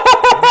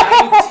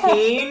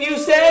 19, you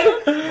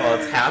said? Well,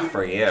 it's half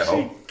for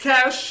you.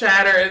 Cast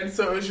shatter, and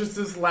so it's just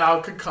this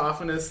loud,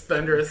 cacophonous,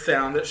 thunderous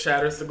sound that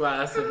shatters the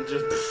glass and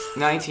just.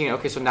 19.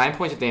 Okay, so 9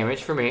 points of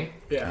damage for me.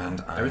 Yeah.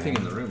 And Everything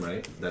in the room,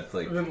 right? That's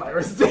like. And then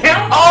Lyra's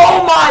down.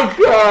 Oh my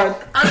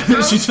god! I'm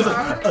so She's just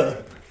sorry.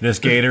 This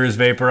gator is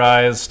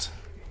vaporized.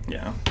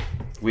 Yeah.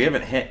 We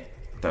haven't hit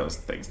those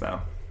things,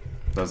 though.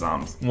 Those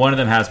zombies. One of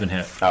them has been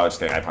hit. Oh, just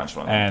kidding. I punched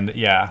one. And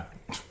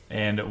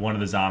one of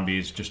the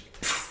zombies just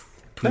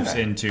poofs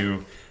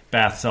into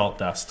bath salt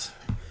dust.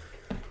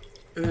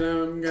 And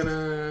then I'm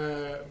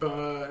gonna.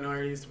 No, I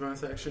already used a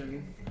bonus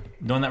action.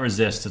 The one that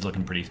resists is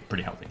looking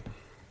pretty healthy.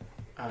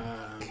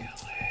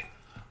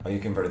 Oh, you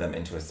converted them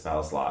into a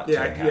spell slot.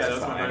 Yeah, to cast yeah, a that's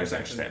spell. my I bonus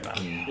understand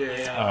action.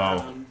 that.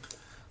 Yeah.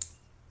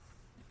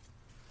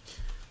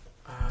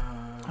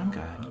 I'm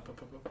good.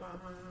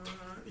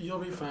 You'll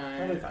be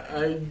fine.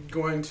 I'm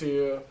going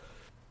to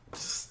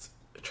just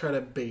try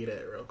to bait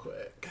it real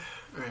quick.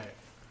 Alright.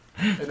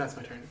 And that's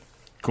my turn.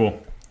 Cool.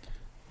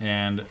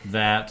 And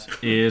that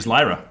is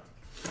Lyra.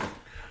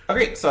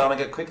 Okay, so I'll make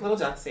a quick little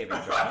death saving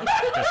throw.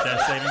 Just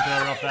death saving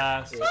throw real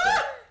fast.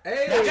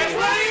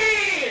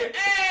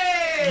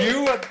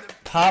 You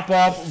pop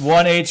up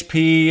 1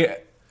 HP,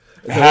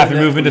 half your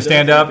movement to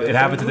stand up. It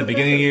happens at the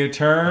beginning of your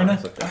turn.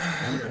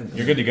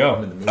 You're good to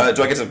go. Do I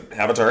get to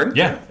have a turn?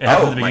 Yeah, it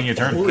happens at the beginning of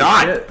your turn.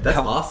 God! Shit, that's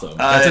awesome.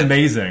 That's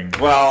amazing.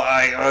 Well,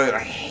 I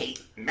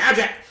hate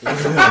magic!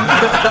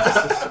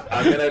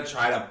 I'm gonna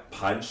try to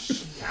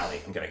punch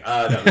Callie. I'm kidding.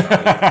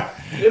 No.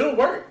 It'll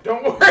work.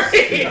 Don't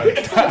worry.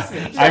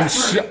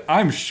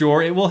 I'm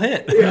sure it will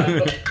hit.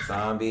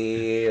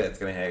 Zombie. It's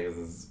gonna hit because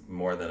it's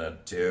more than a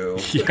 2.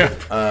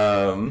 Yep.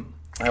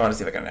 I want to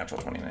see if I got a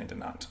natural 20, and I did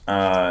not.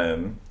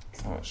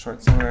 So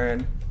short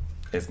sword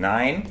is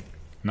 9,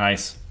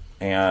 Nice.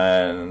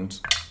 and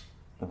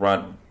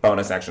run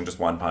bonus action, just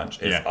 1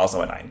 punch is Yeah.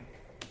 also a 9.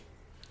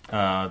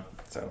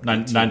 So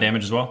 9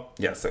 damage as well.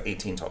 Yeah, so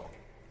 18 total.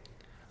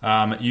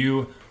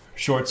 You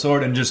short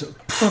sword and just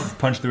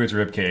punch through its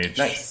ribcage.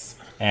 Nice.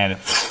 And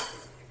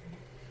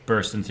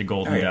burst into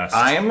golden Okay, dust.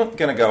 I'm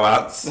gonna go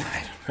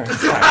outside. I'm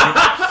so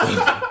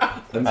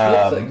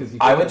upset 'cause you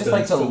I guys would have just done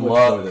like to so much look-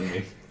 more than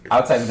me.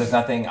 Outside, there's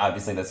nothing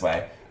obviously this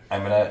way.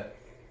 I'm gonna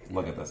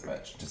look at this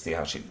bitch to see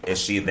how is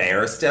she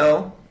there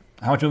still?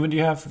 How much movement do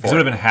you have? Because it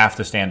would have been half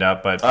to stand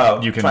up, but Oh,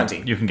 you can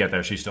 20. you can get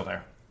there. She's still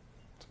there.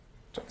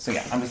 So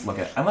yeah, I'm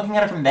looking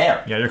at her from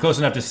there. Yeah, you're close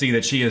enough to see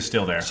that she is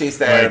still there. She's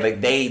there. Like-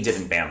 Like they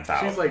didn't bamf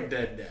out. She's like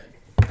dead.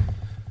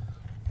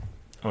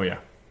 oh yeah.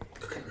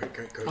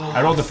 Great.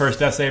 I rolled the first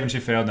death save and she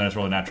failed, and then I just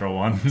rolled a natural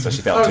one. So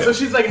she failed Oh, too. so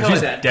she's like hella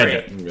She's dead.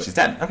 dead. Great. She's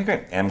dead. Okay,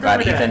 great. I'm glad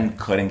for dead. Ethan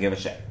couldn't give a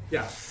shit.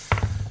 Yeah.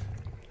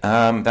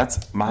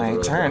 That's my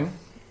turn.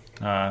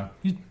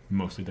 He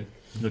mostly did.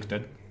 He looks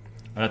dead.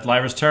 That's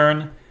Lyra's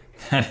turn.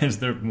 That is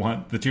the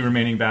 2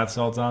 remaining bath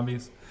salt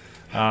zombies,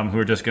 who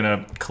are just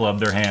gonna club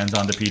their hands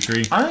onto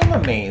Petrie. I'm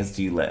amazed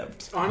you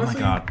lived. Oh my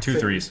Honestly. god, 2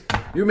 threes.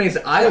 You're amazed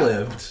I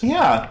lived.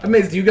 Yeah. I'm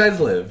amazed you guys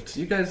lived.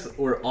 You guys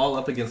were all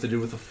up against the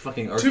dude with a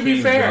fucking arcane To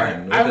be fair,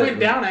 gun. I With went it-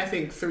 down, I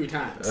think, 3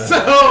 times. So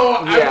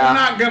Yeah. I'm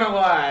not gonna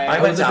lie. I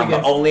was went up down, but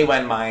against- only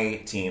when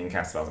my team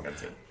cast spells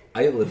against me.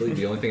 I literally,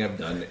 the only thing I've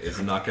done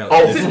is knock out.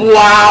 Oh,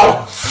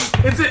 wow!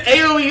 It's an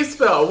AoE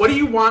spell. What do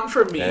you want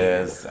from me?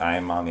 Is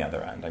I'm on the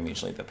other end. I'm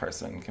usually the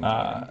person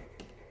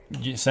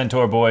complaining.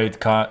 Centaur boy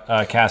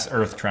casts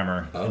Earth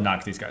Tremor and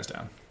knocks these guys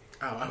down.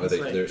 Oh, I Are was they,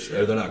 like,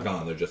 they're not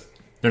gone. They're just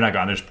They're not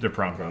gone. They're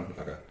prone. prone.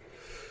 Okay.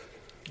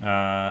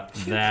 That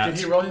did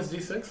he roll his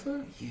d6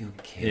 though? You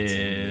kids,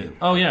 is... and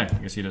Oh yeah, I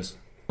guess he does.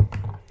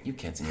 you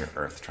kids and your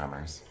earth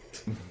tremors,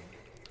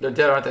 They're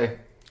dead, aren't they?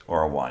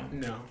 or a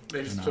 1. No,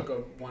 they just took a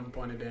 1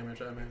 point of damage.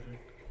 I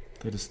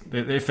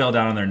imagine. They fell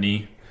down on their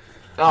knee.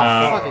 Oh,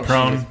 fucking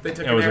Prone. They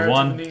took It an was a arrow to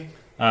 1. the knee.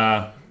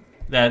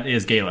 That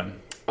is Galen.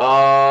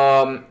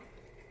 fuck.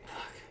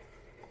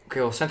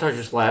 Okay, well, Centaur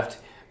just left.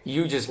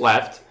 You just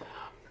left.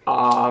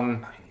 I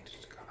need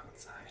to go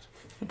outside.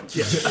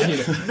 Yeah,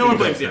 no one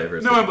blames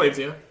you. No one blames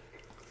you.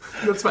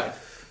 That's fine.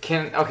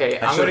 I'm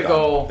gonna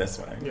go this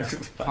way. Yeah.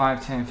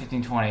 5, 10,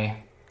 15, 20.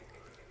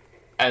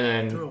 And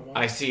then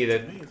I see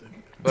that.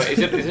 Amazing. Wait,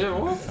 is it a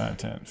wolf? 5,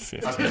 10,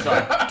 15, Okay,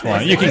 sorry.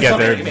 20. You can get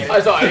there. I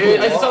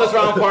just saw this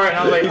round part and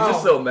I was like, He's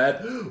just so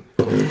mad.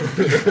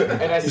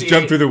 and I see. Just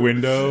jump through the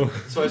window.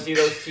 So I see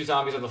those 2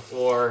 zombies on the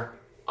floor.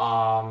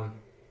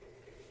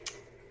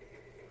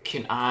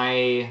 Can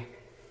I?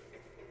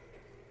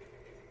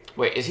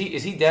 Wait, is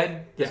he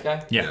dead? This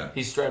guy? Yeah.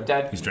 He's straight up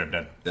dead. He's straight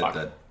dead.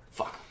 Dead.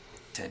 Fuck.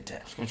 Dead.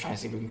 I'm just gonna try and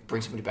see if we can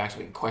bring somebody back so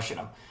we can question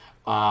him.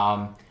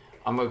 I'm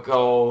gonna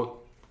go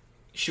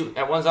shoot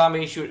at one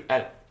zombie. Shoot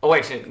at. Oh wait,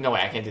 actually, no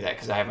way, I can't do that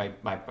because I have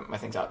my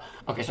things out.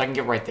 Okay, so I can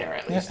get right there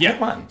at least. Yeah.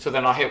 Come on. So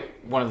then I'll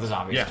hit one of the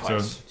zombies Yeah, so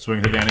twice. swing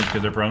with advantage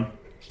because they're prone.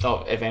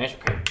 Oh, advantage.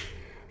 Okay.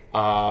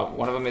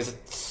 One of them is a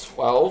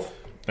 12.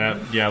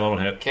 That'll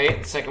hit.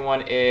 Okay. The second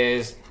one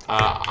is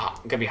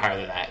gonna be higher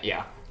than that.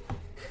 Yeah.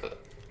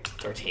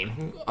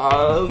 13.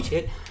 Oh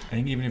shit. I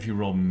think even if you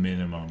roll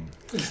minimum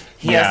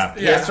He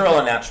has to roll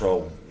a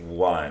natural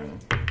 1.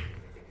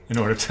 in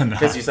order to not.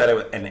 Because you said it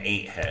was an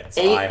 8 hit.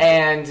 So 8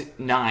 and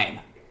 9.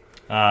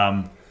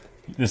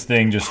 This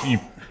thing just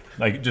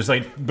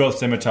like both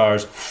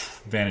scimitars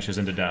vanishes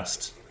into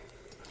dust.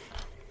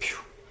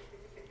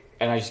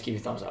 And I just give you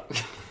a thumbs up.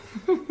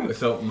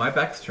 So my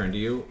back's turned to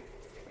you.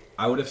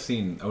 I would have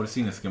seen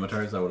the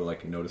scimitars. I would have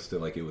like noticed it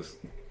like it was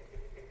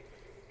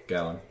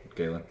Galen,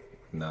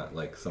 not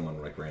like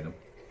someone like random.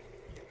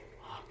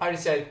 I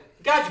just said,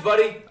 "Got you,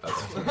 buddy."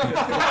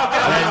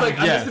 I'm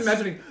just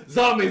imagining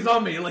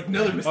zombie, like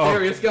another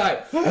mysterious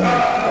guy.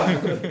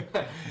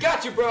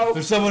 Got you, bro.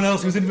 There's someone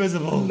else who's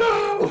invisible.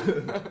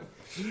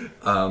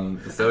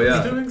 So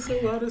yeah, Doing so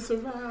well to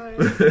survive.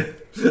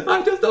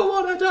 I just don't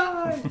want to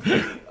die.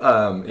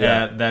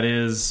 Yeah, that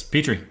is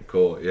Petrie.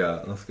 Cool.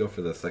 Yeah, let's go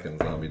for the second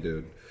zombie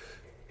dude.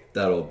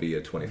 That'll be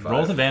a 25.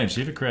 Roll with advantage.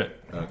 See if you crit.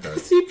 Okay.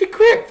 See if you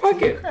crit.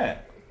 Fuck it.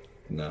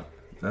 No,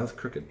 that was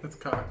crooked. That's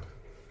cocked.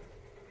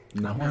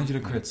 I wanted you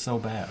to crit so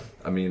bad.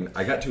 I mean,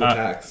 I got 2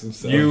 attacks.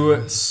 So.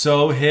 You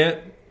so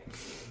hit.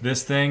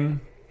 This thing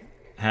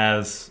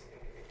has.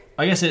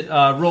 I guess it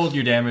rolled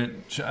your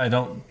damage. I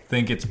don't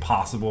think it's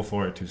possible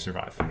for it to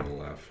survive. I'm gonna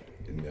laugh.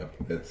 Yep,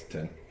 it's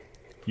 10.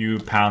 You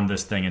pound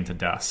this thing into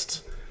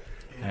dust,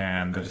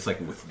 and I'm just like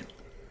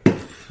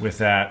with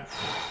that,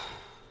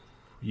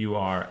 you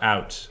are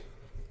out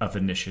of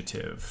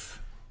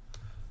initiative.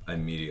 I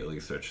immediately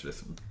search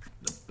this.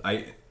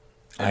 I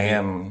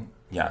am,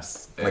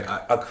 yes, like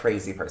a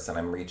crazy person.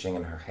 I'm reaching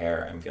in her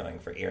hair. I'm feeling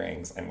for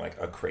earrings. I'm like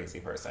a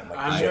crazy person. Like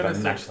I'm I have gonna a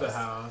search the necklace.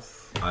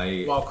 house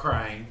I while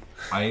crying.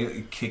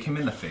 I kick him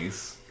in the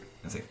face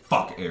and say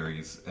 "fuck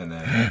Ares," and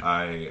then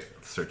I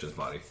search his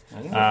body.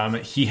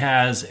 He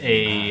has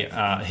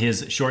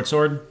his short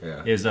sword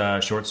Yeah. is a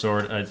short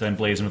sword. It's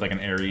emblazoned with like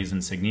an Ares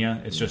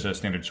insignia. It's just a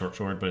standard short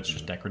sword, but it's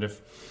just decorative.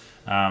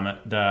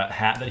 The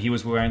hat that he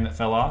was wearing that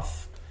fell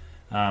off,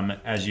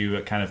 as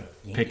you kind of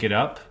pick it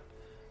up,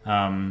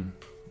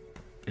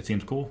 it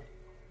seems cool.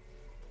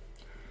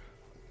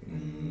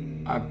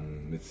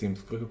 It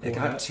seems cool. It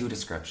got 2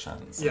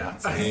 descriptions. Yeah.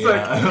 That's it. It's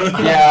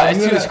like, Yeah,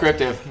 it's too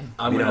descriptive.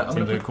 I'm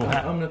seems like a cool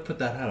hat. gonna put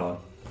that hat on.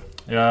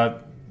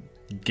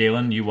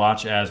 Galen, you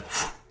watch as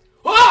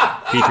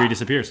Ah! Petrie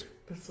disappears.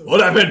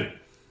 What happened?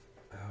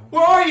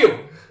 Where are you?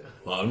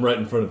 I'm right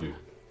in front of you.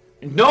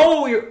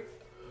 No,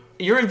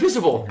 you're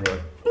invisible.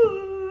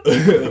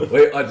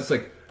 Wait, I just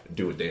like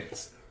do a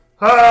dance.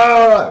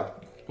 Ah!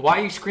 Why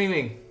are you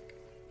screaming?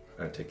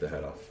 I take the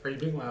hat off. are you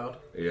being loud?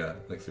 Yeah,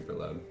 like super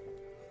loud.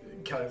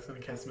 Kelly's gonna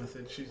cast a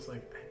message. She's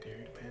like, I dare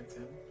you to pants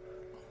him.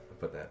 I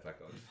put the hat back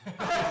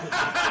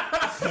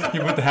on.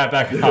 You put the hat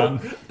back on.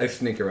 I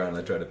sneak around.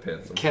 I try to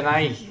pants him. Can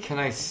I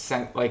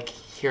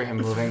hear him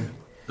moving?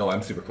 No,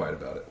 I'm super quiet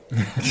about it.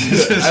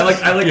 I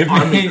like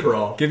army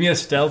crawl. Give me a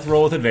stealth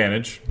roll with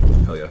advantage.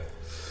 Hell yeah.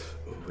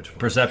 Ooh, which one?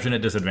 Perception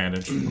at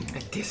disadvantage. A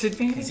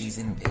disadvantage? He's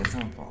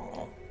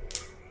invisible.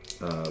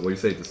 What do you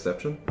say?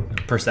 Deception?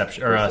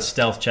 Perception or a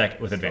stealth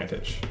check with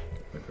advantage.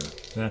 Okay.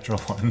 Natural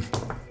one.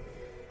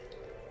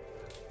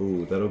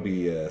 Ooh, that'll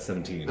be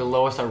 17. The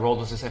lowest I rolled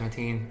was a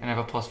 17, and I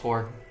have a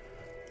 +4.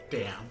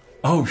 Damn.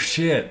 Oh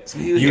shit!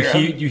 you hear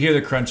him? You hear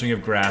the crunching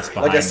of grass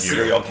behind Like a you.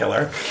 serial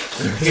killer.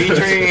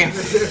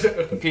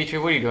 Petrie,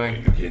 what are you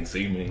doing? You can't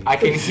see me. I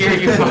can hear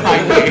you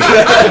behind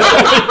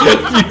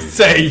me. You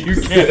say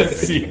you can't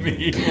see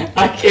me.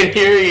 I can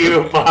hear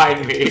you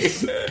behind me.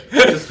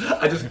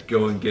 I just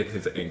go and get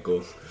his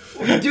ankles.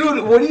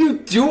 Dude, what are you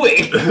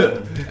doing?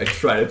 I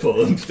try to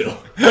pull him still.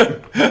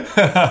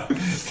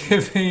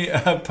 Give me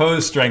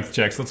opposed strength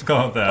checks. Let's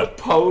go with that.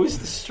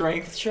 Opposed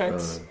strength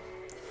checks?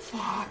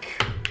 Fuck.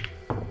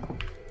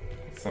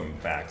 Some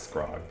back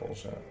scrog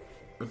bullshit.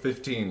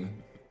 15.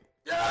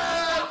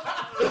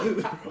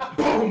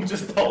 Boom!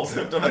 Just pulls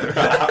him to the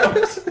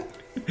ground.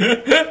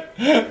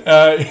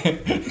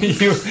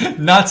 You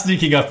not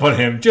sneaking up on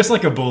him, just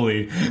like a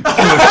bully. Pull his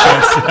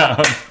chest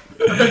down.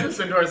 The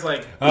centaur's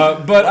like,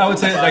 But I would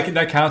say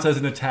that counts as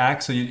an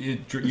attack, so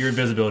your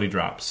invisibility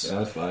drops. Yeah,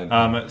 that's fine.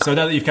 So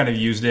now that you've kind of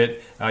used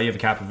it, you have a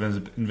cap of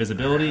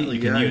invisibility. You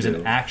can yeah, use I an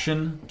do.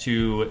 action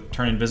to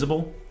turn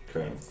invisible.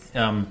 Okay.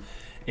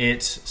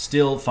 It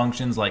still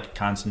functions like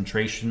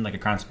concentration, like a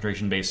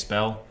concentration-based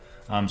spell.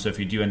 So if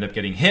you do end up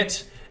getting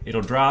hit,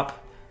 it'll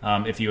drop.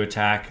 If you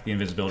attack, the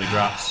invisibility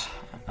drops,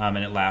 and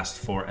it lasts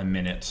for a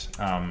minute,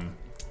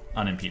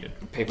 unimpeded.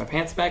 Pick my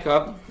pants back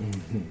up.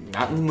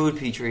 Not in the mood,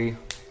 Petrie.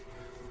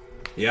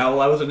 Yeah,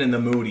 well, I wasn't in the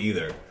mood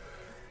either.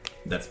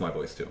 That's my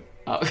voice too.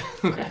 Oh,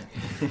 okay.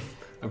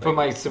 I put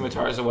my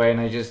scimitars away and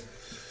I just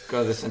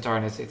go to the centaur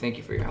and I say, "Thank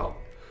you for your help."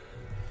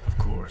 Of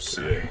course.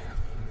 Yeah.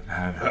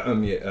 I've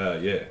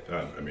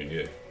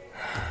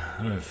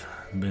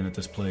been at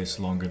this place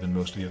longer than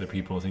most of the other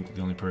people. I think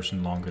the only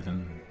person longer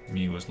than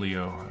me was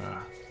Leo.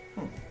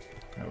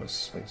 I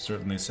was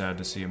certainly sad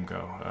to see him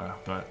go,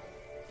 but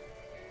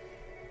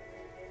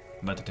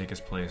I'd like to take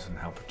his place and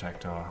help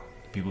protect the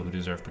people who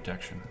deserve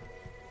protection.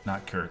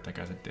 Not Kurt, that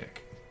guy's a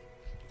dick.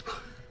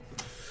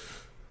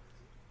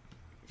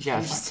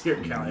 Yeah, you just hear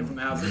Callie from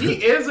the house. He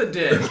is a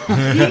dick.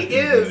 He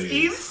is.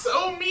 He's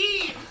so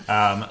mean.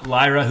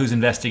 Lyra, who's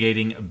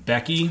investigating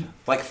Becky.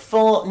 Like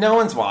full, no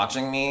one's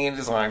watching me.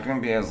 Just like I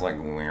can be as like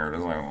weird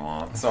as I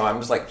want. So I'm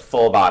just like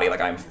full body,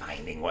 like I'm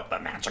finding what the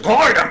magical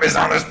item is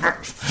on this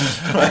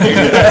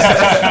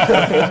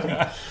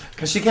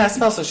because she can't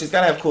spell, so she's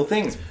gotta have cool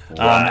things,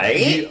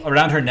 right?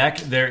 Around her neck,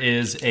 there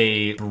is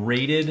a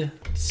braided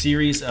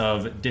series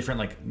of different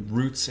like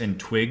roots and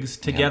twigs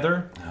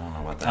together. I don't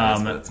know what that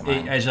is, but it's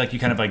mine. As like you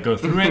kind of like go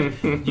through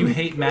it, you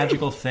hate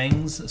magical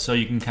things, so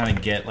you can kind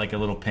of get like a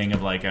little ping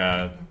of like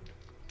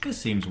this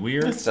seems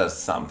weird. This does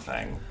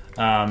something.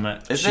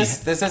 This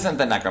This isn't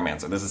the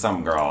necromancer. This is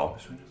some girl.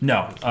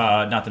 No,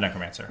 not the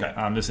necromancer. Okay.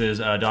 This is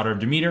a daughter of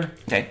Demeter.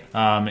 Okay.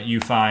 You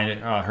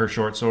find her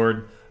short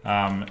sword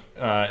on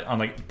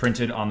like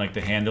printed on like the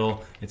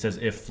handle. It says,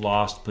 "If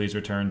lost, please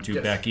return to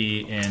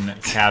Becky in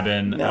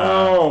cabin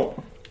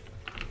No.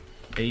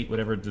 8,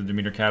 whatever the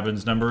Demeter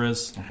cabin's number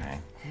is." Okay.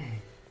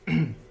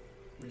 Make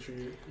sure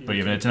you But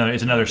even it's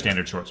another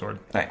standard short sword.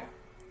 Okay.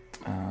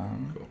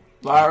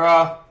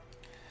 Lyra.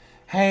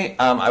 Hey,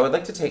 I would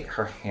like to take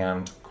her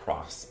hand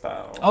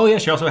crossbow. Oh yeah,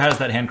 she also has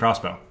that hand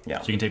crossbow. Yeah.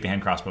 So you can take the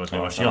hand crossbow as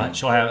well. Awesome.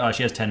 She'll have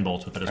she has 10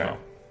 bolts with it as Okay. well.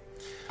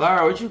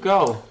 Lyra, where'd you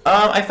go?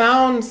 I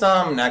found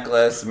some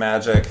necklace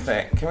magic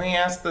thing. Can we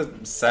ask the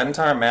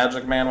centaur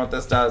magic man what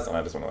this does? And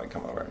I just want to like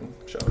come over and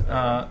show it.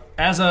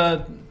 As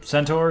a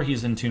centaur,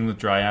 he's in tune with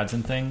dryads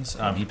and things.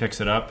 He picks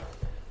it up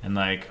and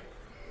like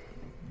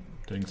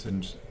thinks,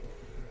 and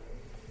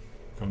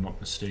if I'm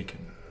not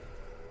mistaken,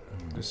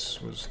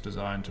 this was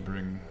designed to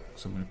bring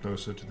someone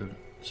closer to the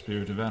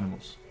spirit of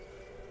animals.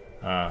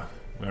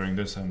 Wearing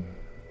this, I'm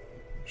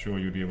sure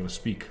you'll be able to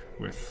speak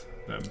with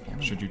them,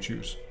 should you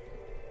choose.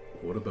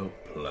 What about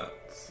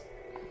plants?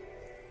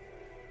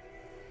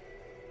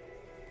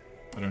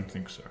 I don't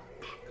think so.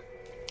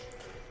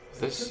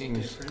 This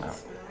seems.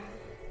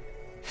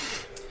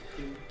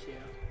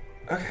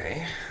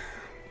 Okay.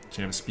 So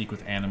you have to speak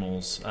with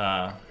animals,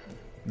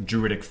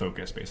 druidic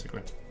focus,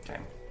 basically. Okay.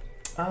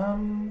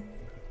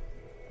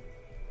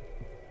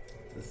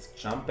 Just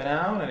jumping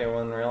out.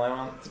 Anyone really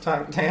wants to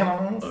talk to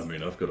animals? I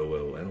mean, I've got a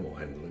little animal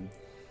handling.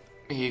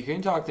 You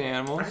can talk to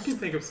animals. I can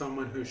think of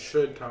someone who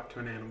should talk to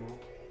an animal.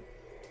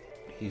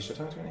 He should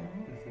talk to an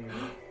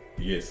animal.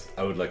 Yes,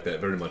 I would like that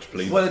very much,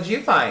 please. What did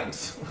you find?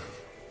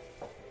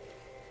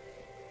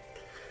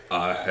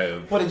 I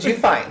have. What did you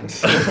find?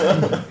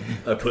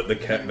 I put the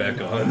cap back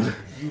on.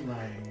 You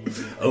lying.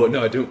 Oh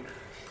no, I don't.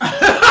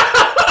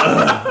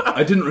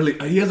 I didn't really.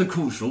 He has a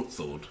cool short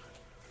sword.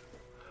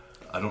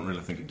 I don't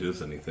really think it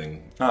does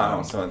anything.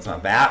 Oh, so it's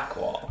not that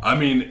cool. I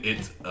mean,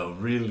 it's a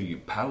really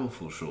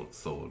powerful short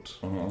sword.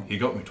 He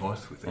got me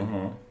twice with it,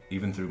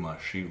 even through my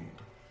shield.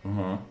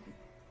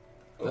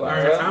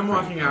 Alright, I'm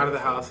walking out of the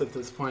house at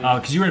this point.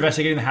 Because you were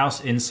investigating the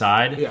house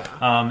inside.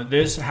 Yeah.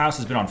 This house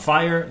has been on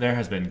fire. There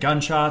has been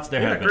gunshots.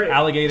 There have been great.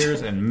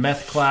 alligators and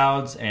meth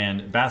clouds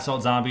and bath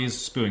salt zombies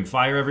spewing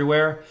fire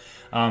everywhere.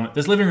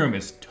 This living room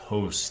is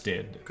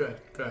toasted. Good.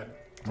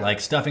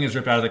 Like stuffing is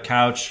ripped out of the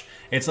couch.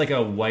 It's like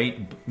a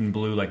white and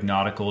blue like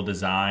nautical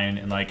design,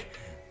 and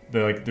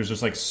there's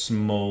just like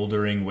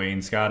smoldering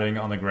wainscoting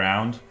on the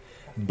ground.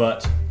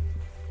 But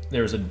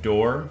there's a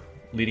door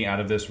leading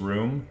out of this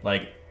room.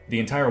 Like the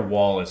entire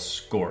wall is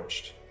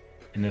scorched,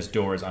 and this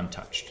door is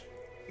untouched.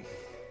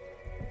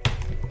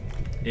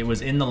 It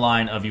was in the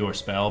line of your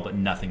spell, but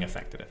nothing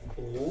affected it.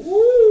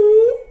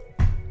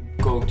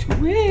 Go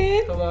to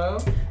it. Hello?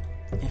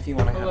 If you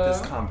want to have Hello? this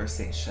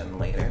conversation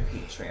later,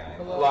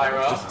 Patreon.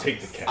 Lyra. Just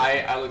take the cap.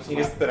 I look to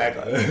Use my... the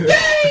necklace.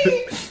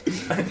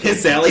 Yay! His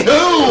Sally Who!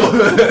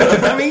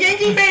 I'm a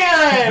Yankee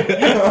fan!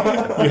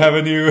 You have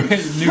a new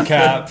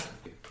cap.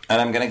 And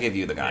I'm gonna give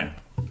you the gun.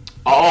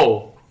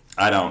 Oh.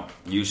 I don't.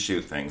 You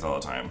shoot things all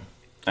the time.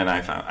 And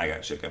I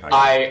got shoot if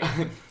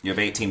You have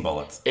 18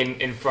 bullets.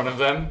 in front of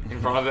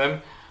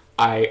them,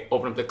 I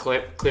open up the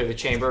clip, clear the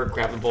chamber,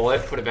 grab the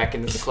bullet, put it back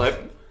into the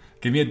clip.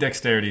 Give me a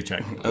dexterity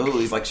check. Oh,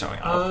 he's like showing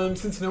off.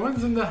 Since no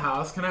one's in the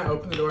house, can I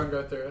open the door and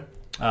go through?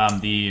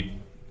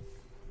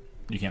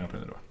 You can't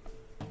open the door.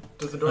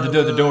 Does the door?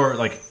 The door,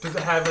 like. Does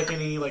it have like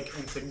any like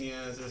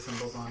insignias or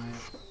symbols on it?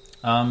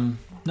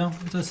 No,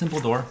 it's a simple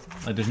door.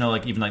 Like, there's no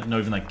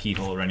even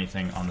keyhole or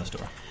anything on this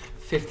door.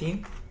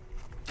 15.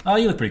 Oh,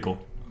 you look pretty cool.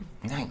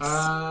 Nice.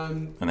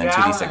 And then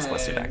 2d6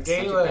 plus your dex.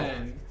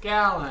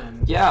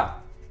 Galen. Yeah.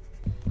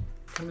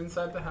 Come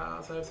inside the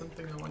house. I have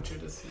something I want you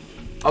to see.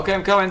 Okay,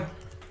 I'm coming.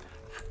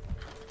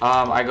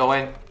 I go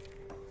in.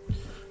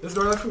 This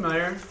door looks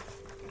familiar.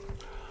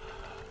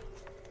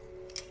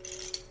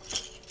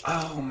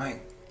 Oh my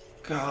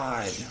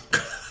god.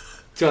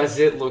 Does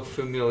it look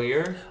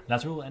familiar?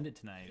 That's where we'll end it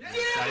tonight. Dice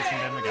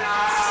and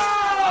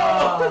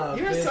Demigods.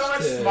 You're so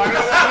much bitch. smarter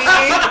than me.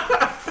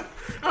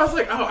 I was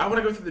like, oh, I want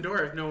to go through the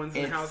door if no one's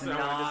in the house. And I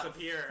want not to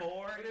disappear.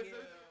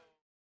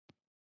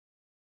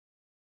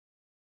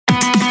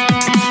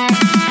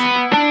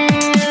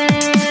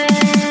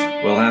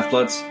 Well,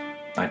 Half-Bloods,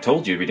 I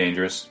told you to be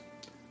dangerous.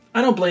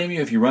 I don't blame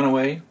you if you run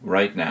away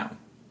right now.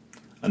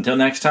 Until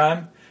next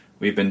time,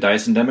 we've been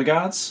Dice and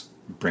Demigods.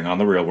 Bring on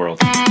the real world.